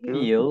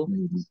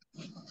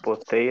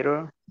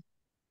potato.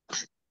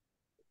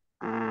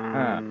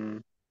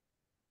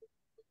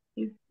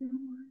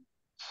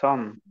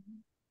 Some.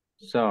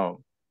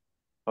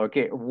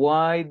 Okay.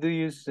 Why do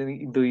you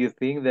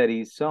think that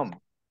is some?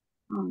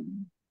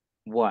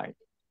 Why?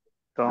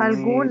 Some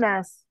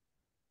Algunas.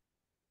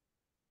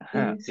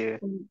 Ajá. Is Yeah.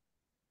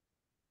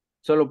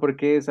 Solo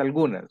porque es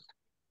algunas.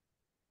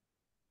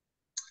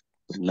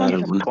 Not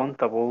alguna.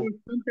 countable.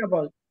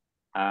 countable.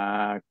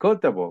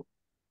 Contable.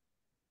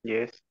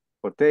 Yes.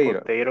 Potato.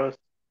 Potatoes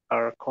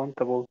are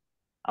countable.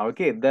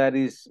 Okay, that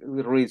is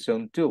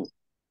reason two.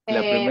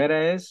 La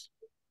primera es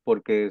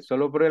porque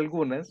solo por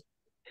algunas.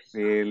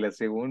 La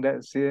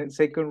segunda,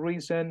 second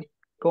reason,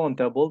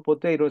 countable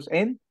potatoes.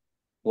 And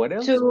what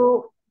else?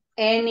 Two,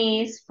 N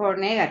is for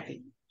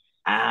negative.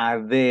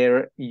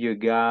 There you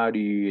got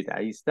it.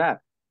 Ahí está.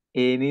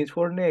 N is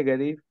for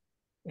negative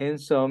and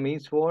some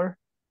is for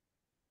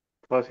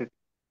Positive.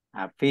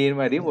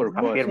 affirmative or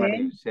positive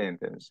Affirmative.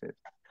 sentences.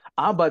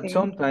 But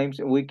sometimes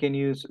we can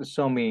use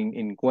some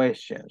in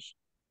questions.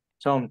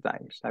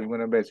 Sometimes,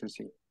 algunas veces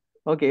sí.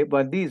 Okay,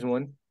 but this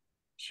one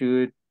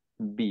should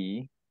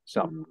be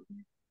some.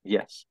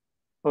 Yes.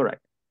 All right.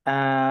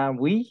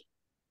 We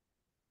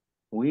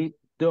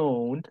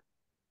don't.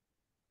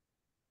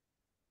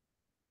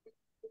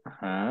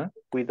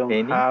 We don't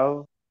Any?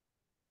 have.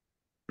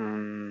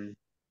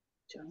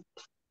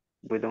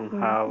 We don't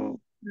have.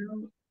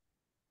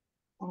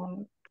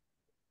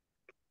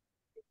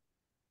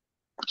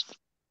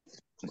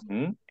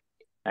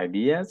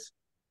 Ideas?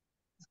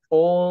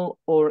 All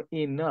or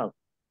enough.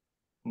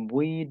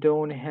 We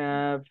don't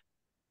have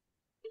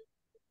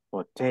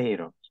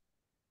potatoes.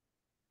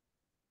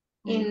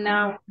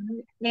 Enough.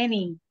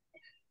 Any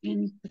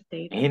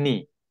potato.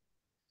 Any.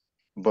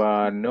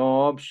 But no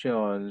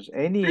options.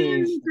 Any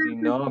is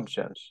in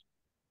options.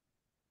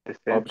 The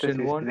sentence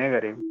Option is one.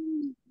 negative.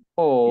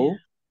 All.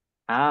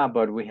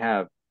 But we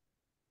have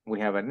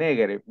a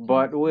negative,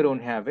 but we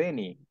don't have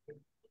any.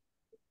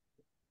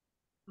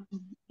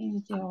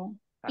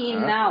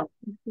 Enough.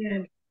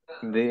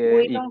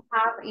 We don't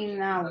have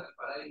enough.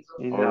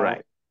 All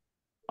right.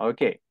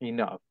 Okay,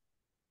 enough.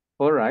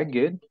 All right,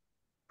 good.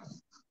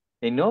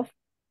 Enough?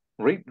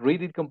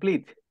 Read it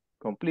complete.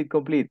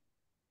 Complete.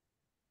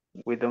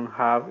 We don't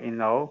have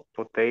enough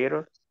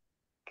potatoes.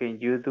 Can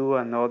you do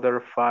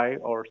another 5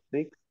 or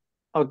 6?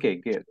 Okay,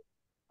 good.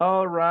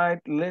 All right,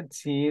 let's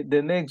see.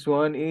 The next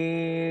one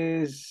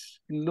is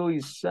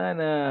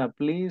Luisana.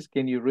 Please,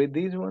 can you read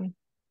this one?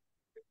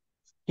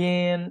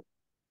 Can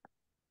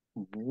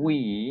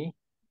we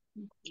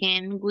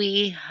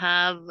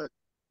have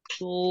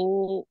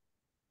 2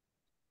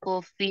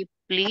 coffee,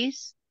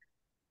 please?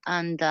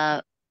 And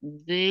the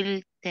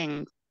bill,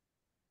 thanks.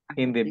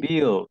 in the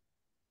bill?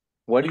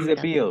 What is In the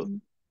the bill?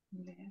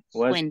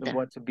 cuenta.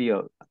 What's the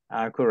bill?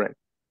 Correct.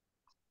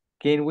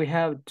 Can we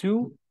have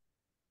 2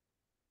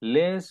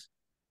 less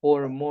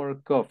or more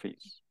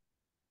coffees?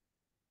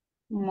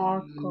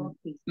 More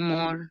coffee.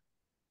 More.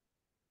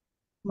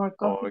 More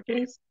coffee, Okay.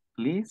 please.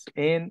 Please,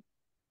 And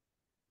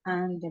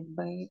the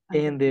bill.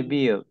 the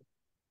bill.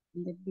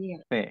 The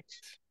bill.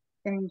 Thanks.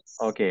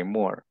 Okay,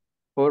 more.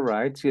 All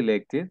right,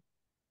 selected.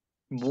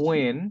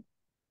 When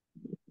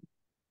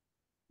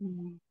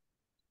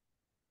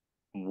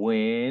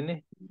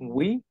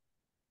we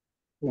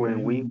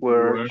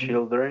were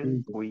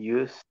children, we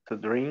used to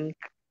drink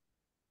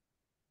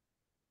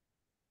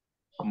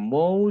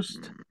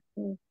most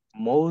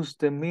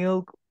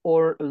milk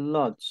or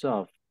lots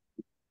of.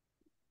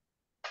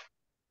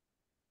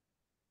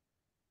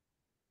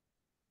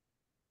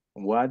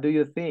 What do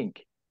you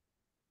think?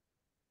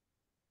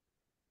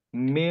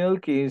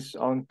 Milk is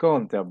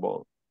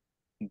uncountable,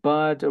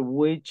 but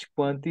which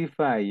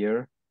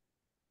quantifier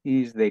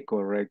is the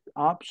correct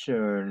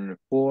option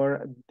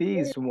for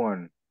this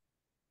one?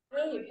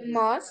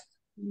 Most.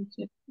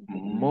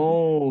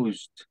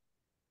 Most.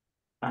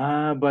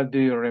 But do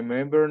you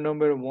remember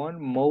number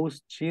one?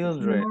 Most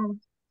children.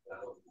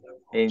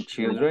 And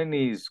children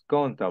is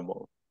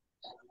countable.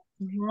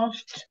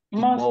 Most is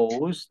uncountable.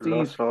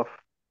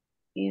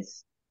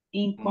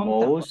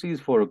 Most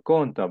is for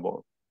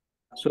countable.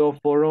 So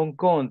for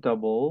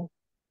uncountable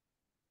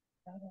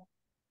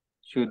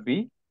should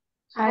be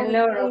A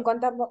lot of.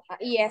 Uncountable.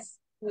 Yes.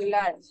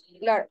 Lot.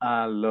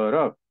 a lot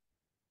of.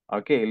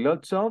 Okay,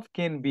 lots of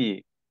can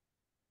be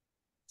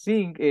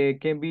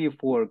can be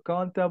for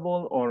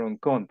countable or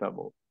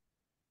uncountable.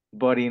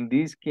 But in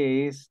this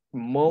case,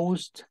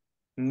 most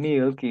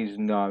milk is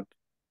not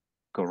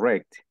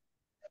correct.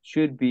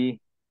 Should be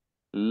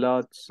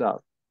lots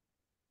of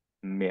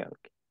milk.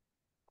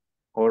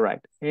 All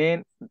right.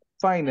 And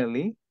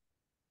finally,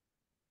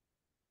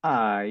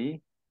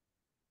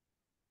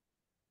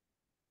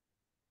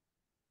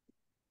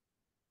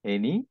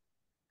 any?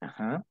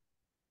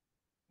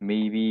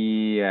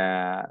 Maybe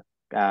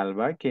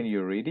Alba, can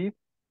you read it?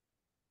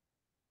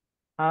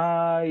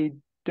 I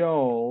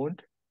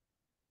don't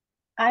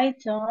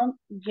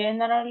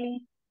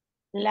generally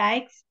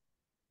like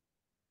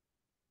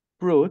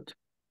fruit,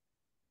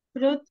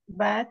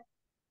 but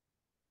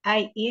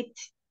I eat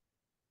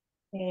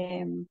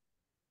no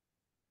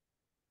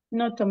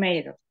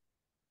tomato.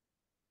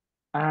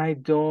 I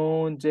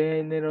don't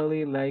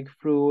generally like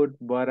fruit,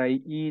 but I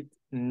eat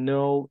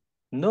no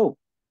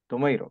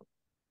tomato.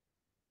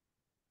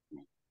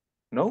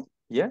 No?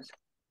 Yes?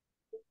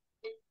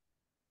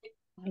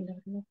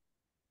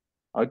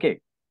 Okay.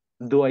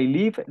 Do I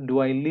leave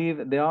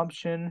the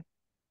option,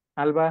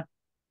 Alba,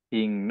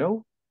 in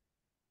no?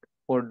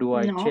 Or do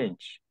I No.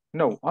 change?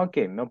 No.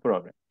 Okay, no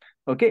problem.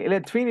 Okay,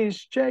 let's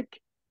finish. Check.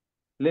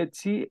 Let's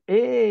see.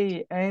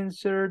 A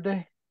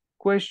answered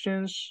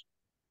questions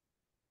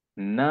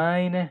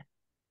 9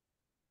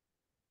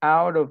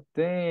 out of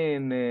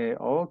 10.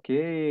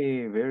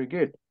 Okay, very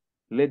good.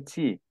 Let's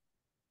see.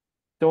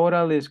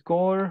 Total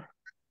score.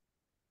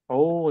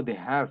 Oh, they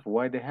have.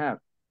 Why they have?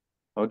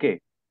 Okay.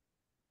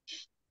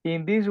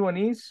 In this one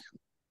is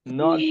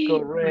not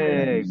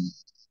correct.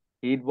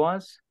 It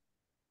was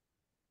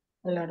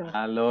A lot of.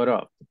 a lot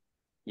of.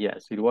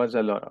 Yes, it was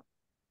a lot of.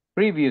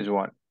 Previous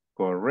one.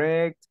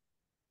 Correct.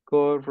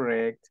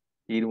 Correct.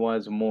 It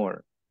was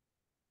more.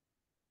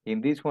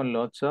 In this one,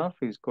 lots of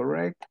is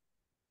correct.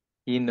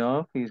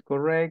 Enough is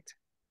correct.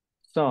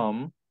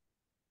 Some,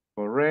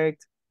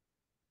 correct.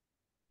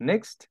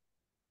 Next,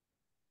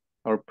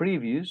 or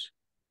previous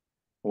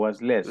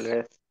was less,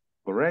 Less.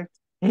 correct?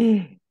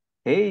 Hey,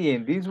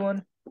 in this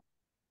one,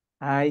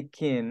 I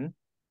can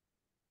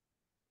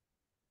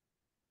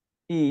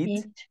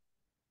eat.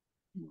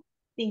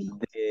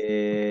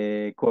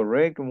 The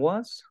correct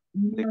was,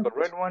 the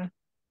correct one,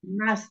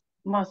 Most.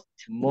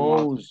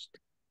 most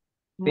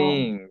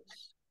things.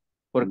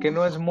 ¿Por qué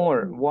no es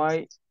more?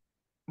 Why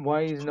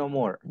is no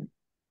more?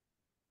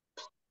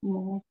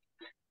 More.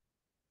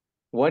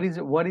 What is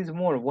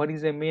more? What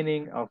is the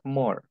meaning of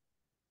more?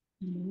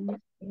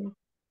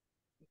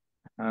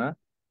 Huh?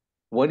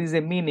 What is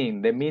the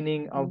meaning? The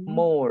meaning of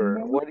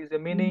more. What is the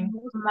meaning?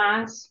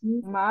 Más.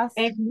 Más.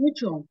 Es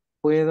mucho.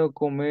 Puedo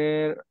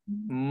comer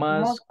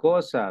más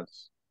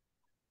cosas,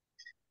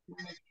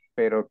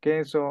 pero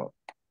queso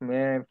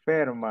me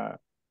enferma.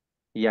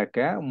 Y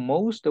acá,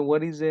 most,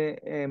 what is the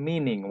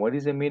meaning? What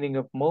is the meaning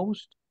of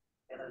most?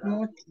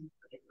 Mucho.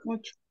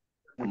 Mucho.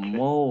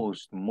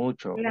 Most,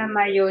 mucho. La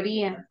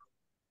mayoría.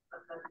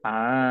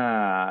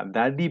 Ah,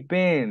 that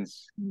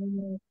depends.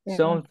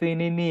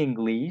 Something in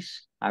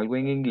English, algo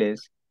en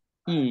inglés,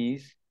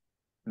 is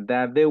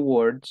that the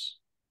words,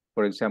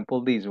 for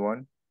example, this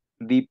one,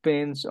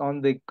 depends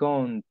on the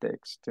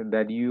context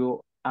that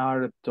you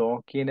are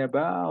talking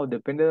about.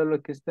 Depende de lo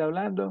que esté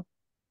hablando.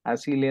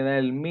 Así le da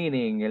el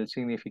meaning, el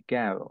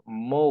significado.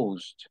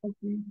 Most,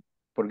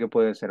 porque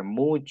puede ser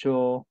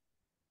mucho,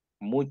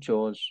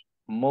 muchos,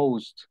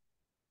 most.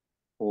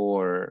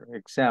 For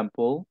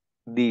example,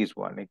 this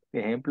one.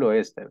 Ejemplo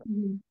este.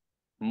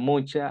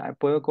 Mucha,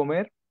 ¿puedo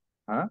comer?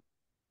 ¿Ah?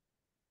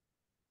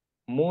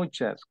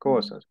 Muchas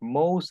cosas.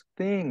 Most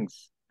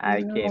things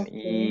I can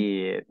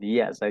eat.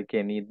 Yes, I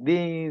can eat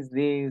this,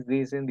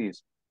 this, and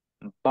this.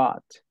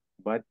 But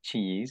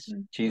cheese,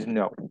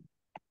 no.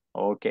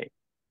 Okay.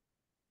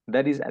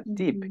 That is a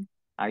tip.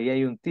 Ahí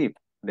hay un tip.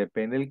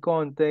 Depende del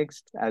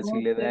context,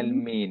 así le da el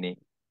meaning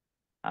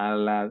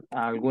a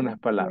algunas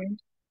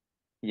palabras.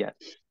 Yes.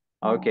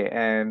 Okay,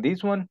 and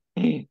this one,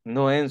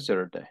 no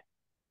answered.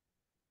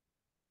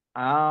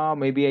 Ah,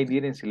 maybe I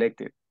didn't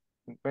select it.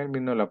 Maybe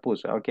no la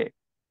puse. Okay.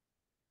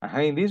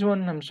 In this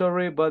one, I'm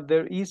sorry, but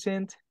there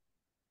isn't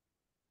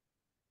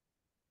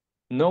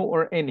no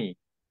or any.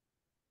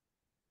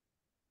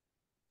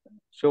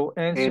 So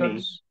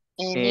answers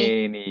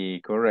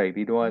any. Correct.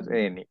 It was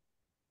any.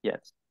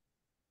 Yes.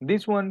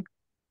 This one,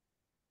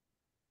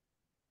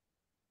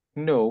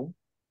 no.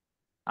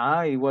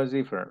 It was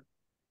different.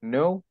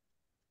 No,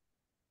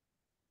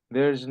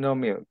 there's no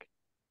milk.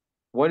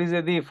 What is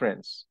the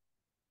difference?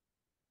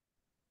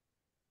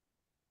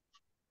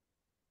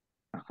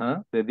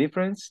 The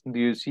difference, do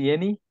you see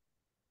any?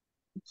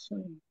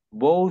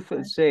 Both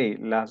say,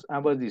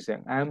 ambas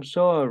dicen, I'm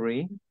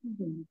sorry,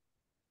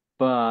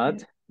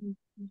 but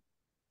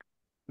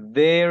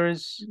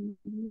there's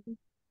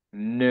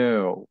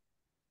no.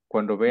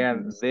 Cuando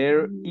vean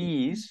there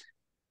is,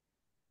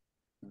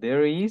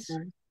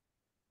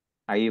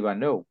 ahí va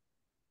no.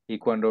 Y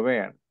cuando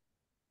vean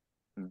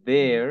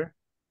there,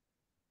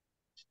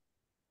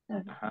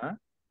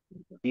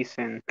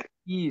 isn't,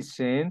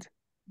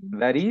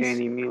 that is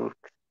any milk.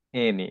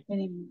 Any.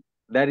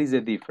 That is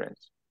the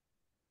difference.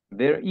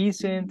 There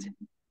isn't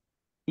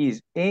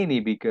is any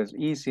because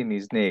isn't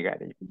is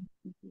negative.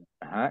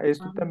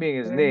 Esto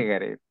también es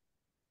negative.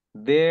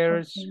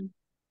 There's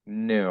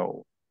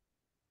no.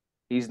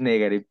 Is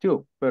negative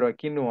too. Pero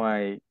aquí no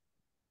hay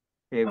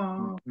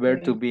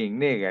verb to being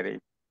negative.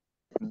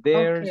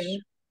 There's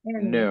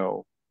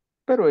no.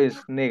 Pero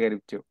es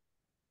negative too.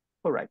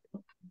 Correct.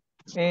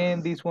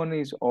 And this one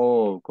is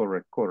all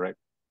correct. Correct.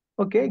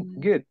 Okay,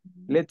 good.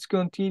 Let's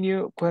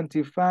continue.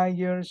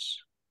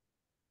 Quantifiers.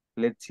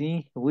 Let's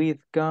see, with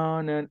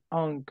count and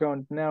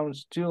uncount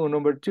nouns too.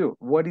 Number 2,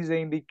 what is the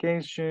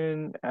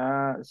indication?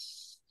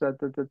 Axia,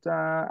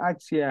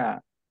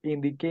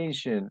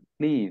 indication,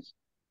 please.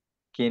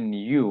 Can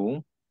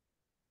you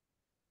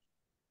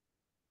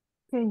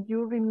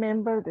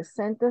remember the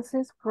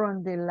sentences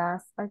from the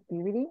last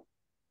activity?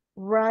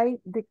 Write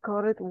the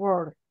correct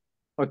word.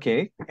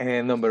 Okay,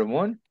 and number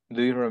 1,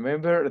 do you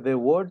remember the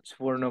words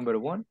for number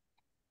 1?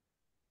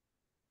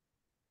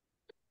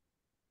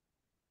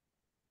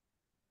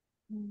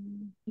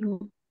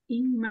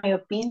 In my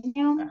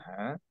opinion,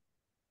 Uh-huh.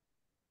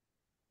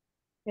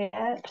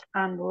 bad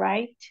and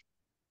right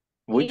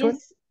Which one?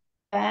 is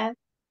bad.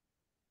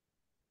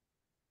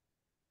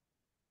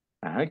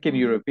 Uh-huh. Can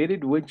you repeat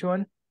it? Which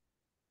one?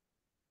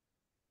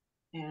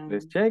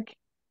 Let's check.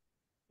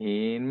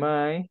 In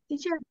my...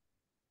 Teacher.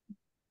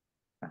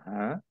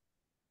 Uh-huh.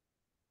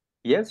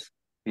 Yes.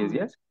 Yes,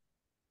 yes.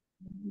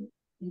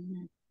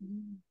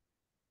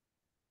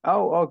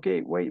 Oh,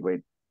 okay. Wait,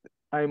 wait.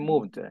 I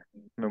moved.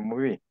 Me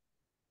moví.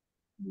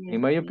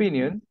 In my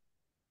opinion,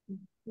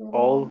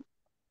 All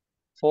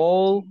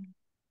all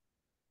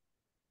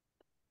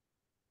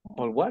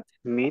what?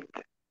 meat.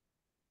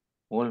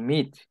 All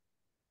meat.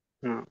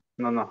 No,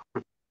 no, no.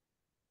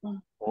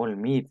 All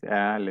meat.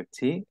 Let's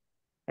see.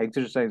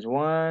 Exercise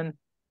 1.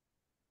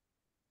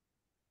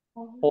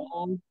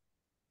 All.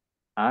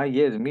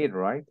 Yes, meat,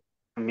 right?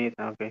 Meat,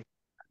 okay.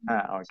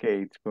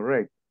 Okay, it's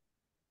correct.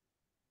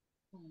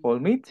 All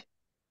meat?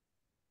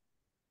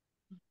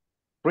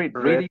 Read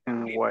Red it.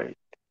 and white.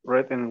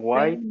 Red and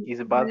white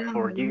is bad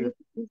for you.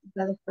 Is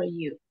bad for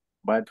you.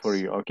 Bad for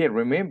you. Okay,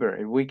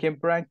 remember, we can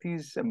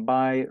practice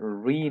by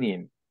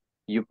reading.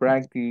 You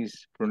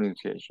practice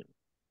pronunciation.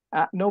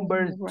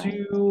 Number Right.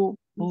 2,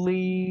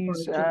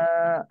 please.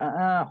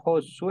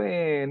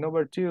 Josue,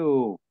 number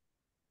 2.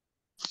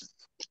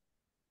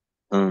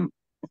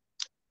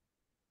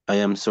 I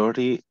am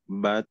sorry,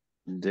 but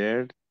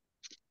there.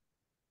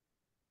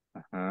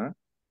 Uh-huh.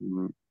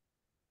 mm,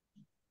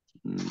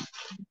 mm,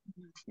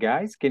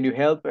 Guys, can you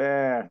help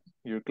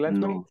your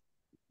classmate? No.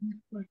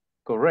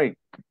 Correct.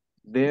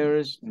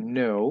 There's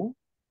no.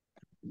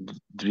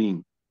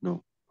 Drink.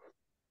 No.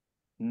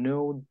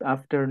 No,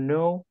 after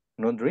no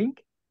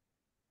drink.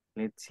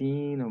 Let's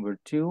see, number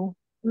 2.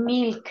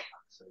 Milk.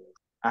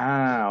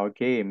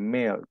 Okay,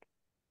 milk.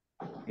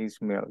 Is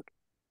milk.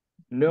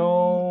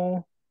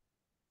 No.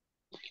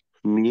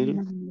 Milk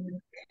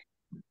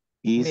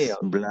is Milk.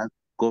 black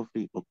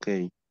coffee.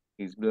 Okay.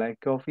 Is black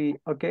coffee.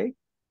 Okay.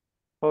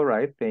 All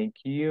right, thank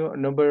you.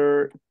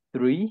 Number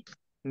 3,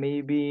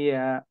 maybe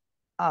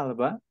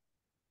Alba.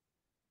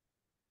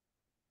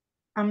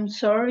 I'm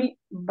sorry,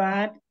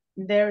 but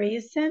there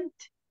isn't.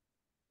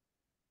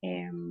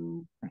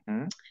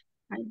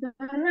 I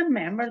don't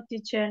remember,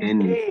 teacher.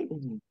 Any.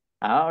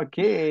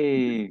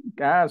 Okay.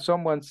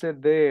 Someone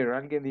said there.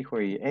 Alguien dijo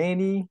ahí.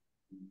 Any?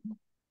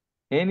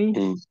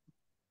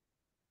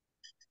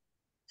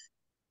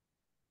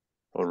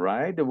 All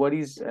right. What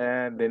is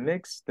the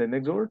next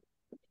word?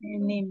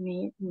 Any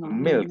meat? No,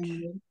 Milk.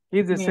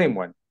 It's the same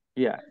one.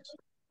 Yes.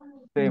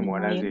 Same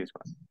one as Milk. this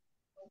one.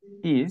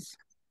 Is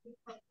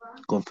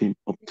Coffee.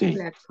 Okay.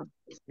 Black coffee.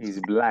 Is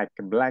black.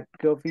 Black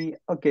coffee.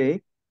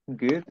 Okay.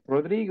 Good.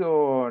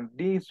 Rodrigo,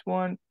 this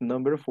one,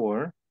 number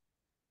 4.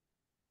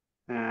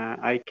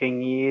 I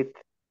can eat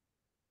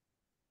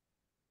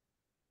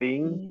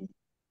thing.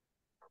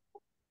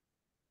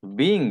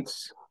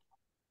 Beans.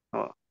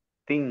 Oh,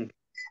 thing.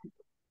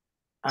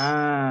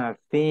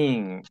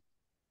 Thing.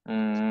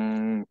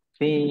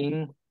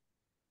 Thing.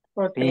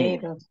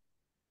 Potatoes.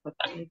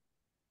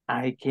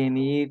 I can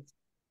eat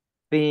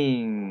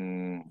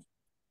thing.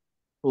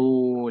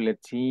 Oh,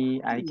 let's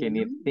see. I can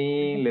eat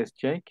thing. Let's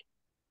check.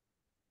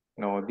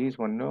 No, this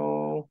one,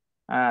 no.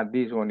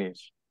 This one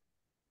is.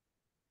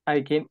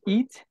 I can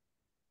eat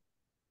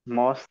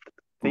Most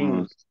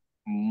things.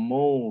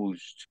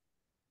 most.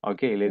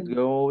 Okay, let's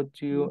go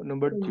to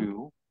number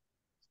 2.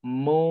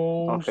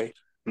 Most. Okay.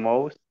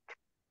 Most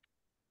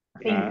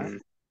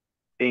things.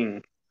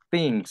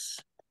 Things.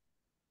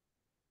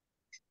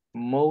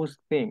 Most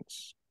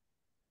things.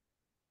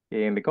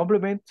 And the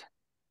complement?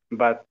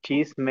 But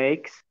cheese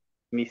makes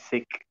me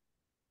sick.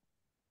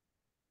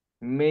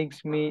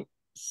 Makes me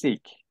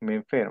sick. Me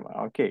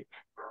enferma. Okay.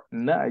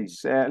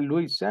 Nice.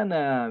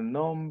 Luisana,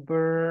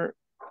 number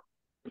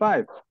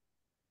 5.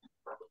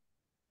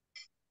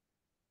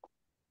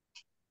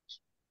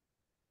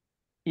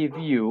 If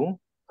you,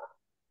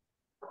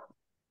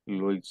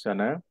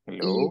 Luisana,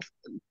 hello.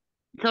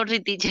 Sorry,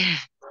 teacher.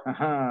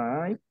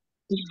 Hi.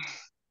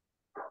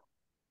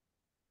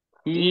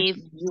 If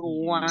you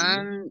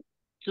want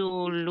to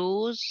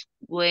lose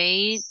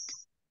weight,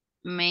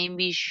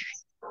 maybe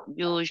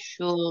you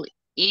should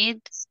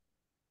eat.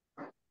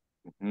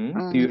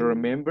 Do you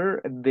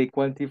remember the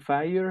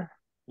quantifier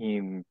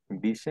in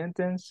this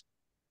sentence?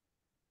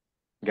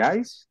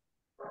 Guys,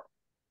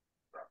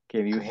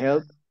 can you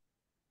help?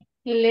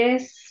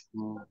 Less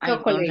I don't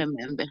chocolate.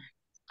 remember.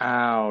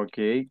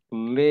 Okay.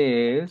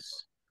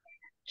 Less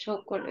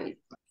Chocolate.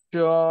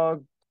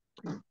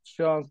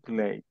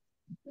 chocolate.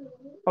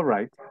 All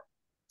right.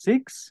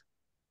 6.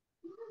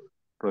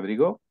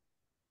 Rodrigo.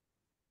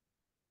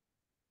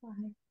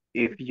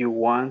 If you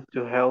want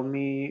to help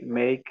me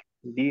make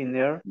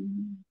dinner,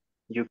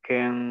 you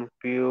can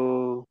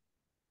feel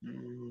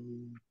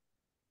In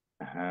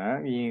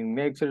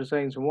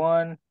exercise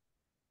 1,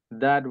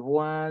 that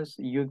was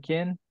you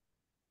can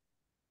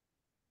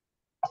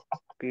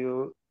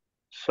peel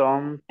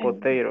some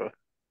potatoes.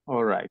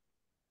 All right.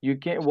 You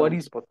can. Some What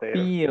is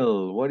potatoes.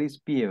 peel? What is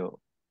peel?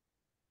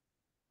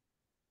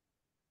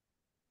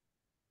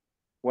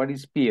 What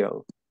is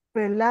peel?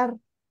 Pelar.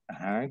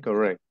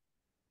 Correct.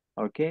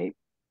 Okay.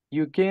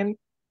 You can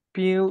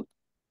peel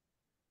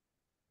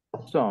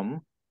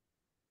some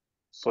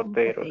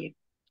Potatoes.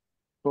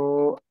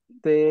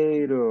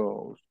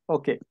 potatoes.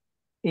 Okay.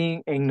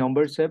 In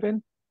number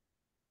 7,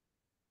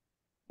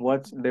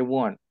 what's the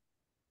one?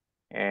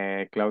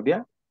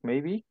 Claudia,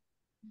 maybe?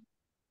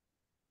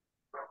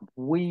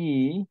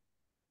 We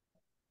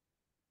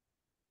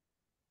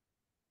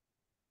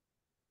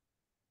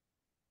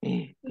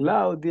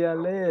Claudia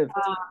left.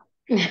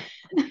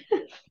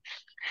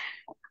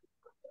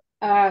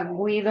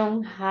 We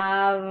don't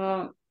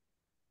have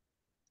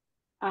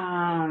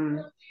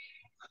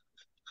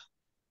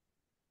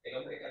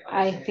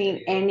I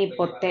think any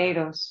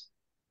potatoes.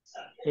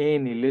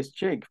 Any, let's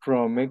check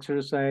from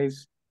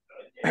exercise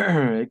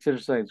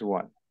exercise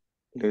 1.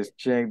 Let's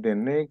check the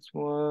next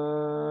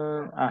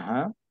one.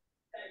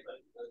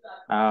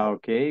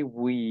 Okay,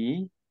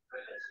 we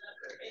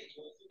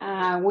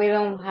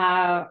don't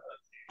have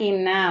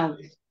enough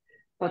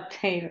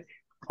potatoes.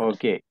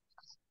 okay.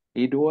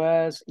 It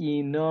was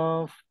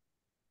enough.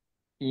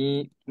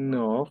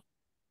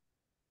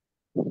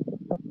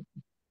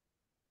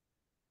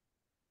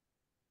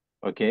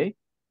 Okay.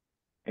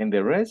 And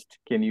the rest?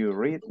 Can you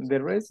read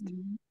the rest?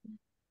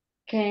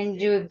 Can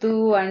you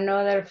do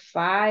another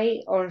 5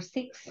 or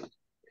 6?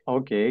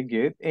 Okay,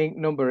 good. And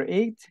number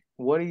 8,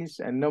 what is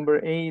number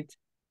 8?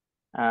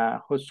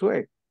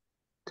 Josue,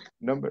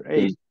 number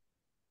 8.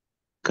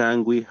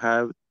 Can we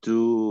have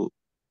 2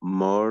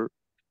 more?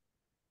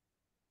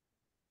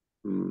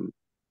 2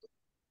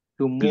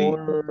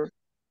 more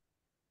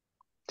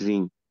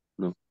drink?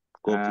 No,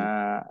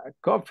 coffee.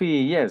 Coffee,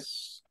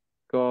 yes.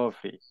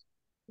 Coffee.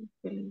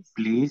 Please.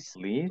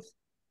 Please.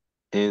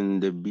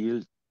 And the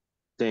bill,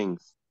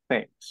 thanks.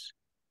 Thanks.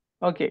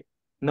 Okay.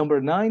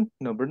 Number 9.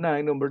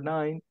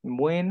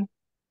 When?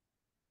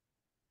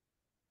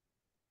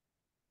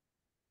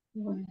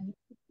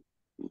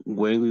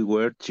 When we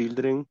were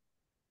children,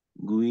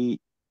 we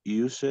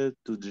used to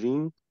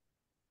drink.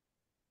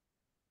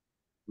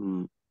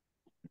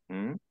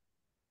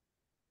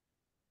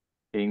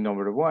 Okay,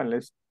 number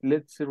 1.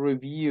 Let's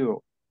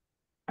review.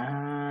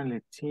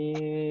 Let's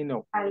see.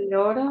 No. A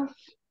lot of.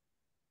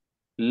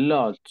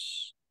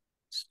 Lots.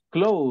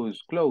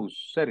 Close,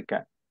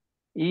 cerca.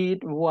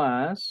 It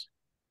was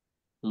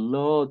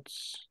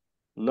lots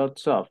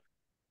of.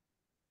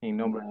 In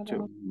number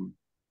 2.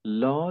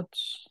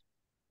 Lots.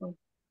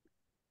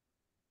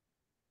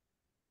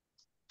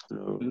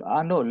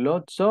 No,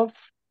 lots of.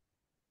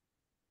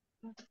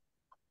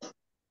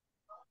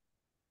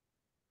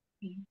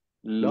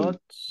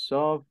 Lots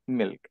of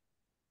milk.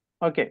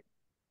 Okay.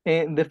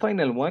 And the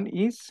final one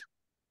is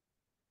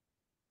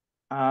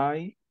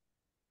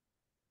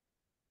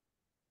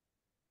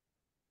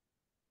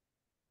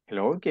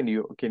Hello, can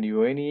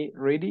you any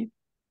read it?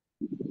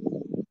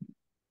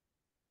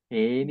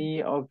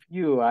 Any of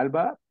you,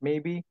 Alba,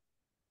 maybe?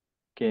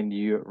 Can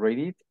you read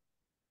it?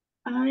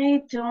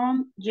 I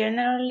don't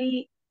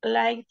generally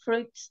like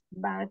fruits,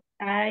 but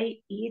I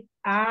eat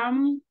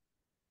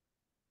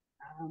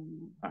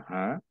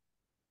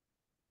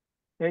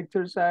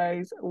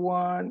Exercise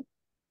 1.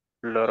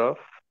 Lot of.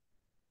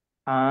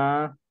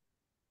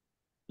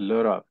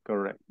 Lot of,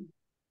 correct.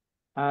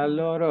 A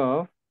lot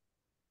of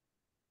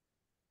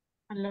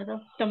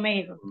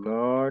tomatoes.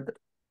 Lot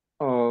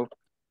of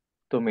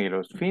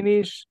tomatoes.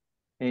 Finish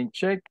and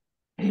check.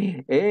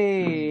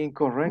 Hey,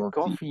 incorrect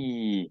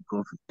coffee.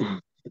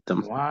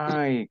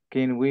 Why?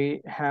 Can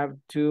we have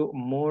 2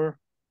 more?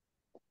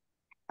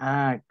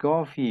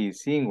 Coffee,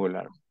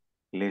 singular.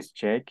 Let's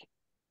check.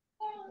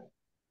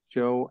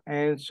 Show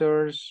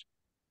answers.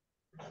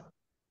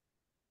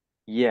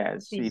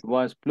 Yes, it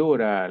was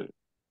plural.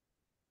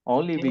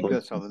 Only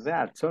because of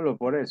that. Solo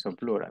por eso,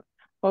 plural.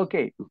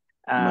 Okay.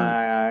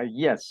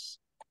 Yes.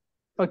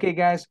 Okay,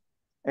 guys.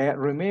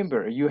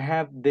 Remember, you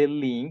have the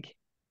link.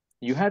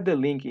 You have the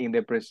link in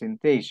the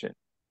presentation.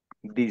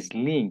 This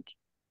link,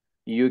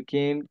 you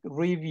can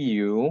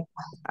review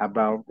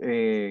about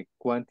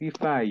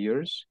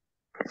quantifiers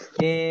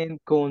and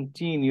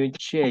continue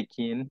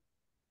checking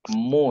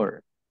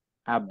more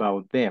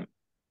about them.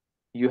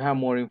 You have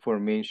more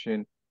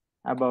information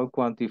about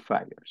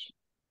quantifiers.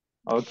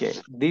 Okay,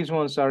 these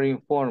ones are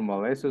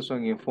informal. Esos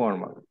son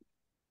informal.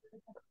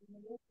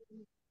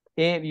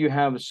 And you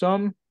have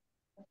some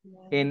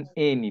and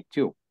any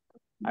too.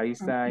 Ahí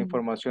está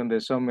información de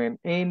some and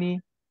any.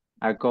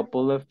 A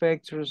couple of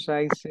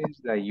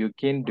exercises that you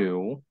can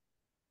do.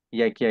 Y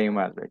aquí hay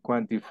más.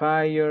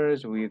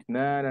 Quantifiers with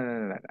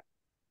na.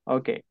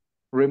 Okay.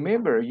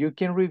 Remember, you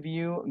can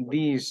review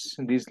this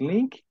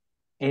link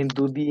and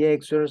do the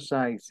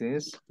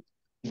exercises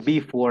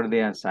before the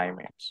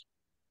assignments.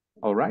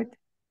 All right?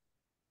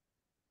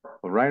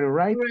 All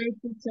right?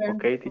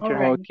 Okay,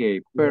 teacher.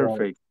 Okay,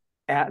 perfect.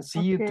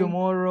 See you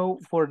tomorrow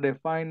for the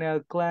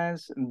final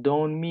class.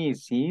 Don't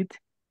miss it.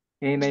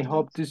 And I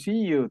hope to see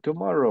you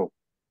tomorrow.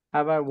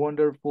 Have a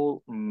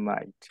wonderful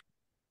night.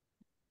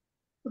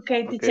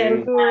 Okay, teacher.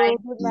 Good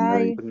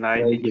night. Good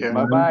night, teacher.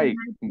 Bye-bye.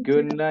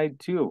 Good night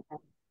too.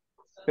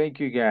 Thank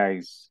you,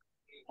 guys.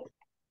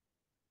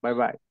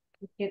 Bye-bye.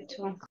 You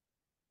too.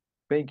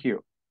 Thank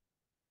you.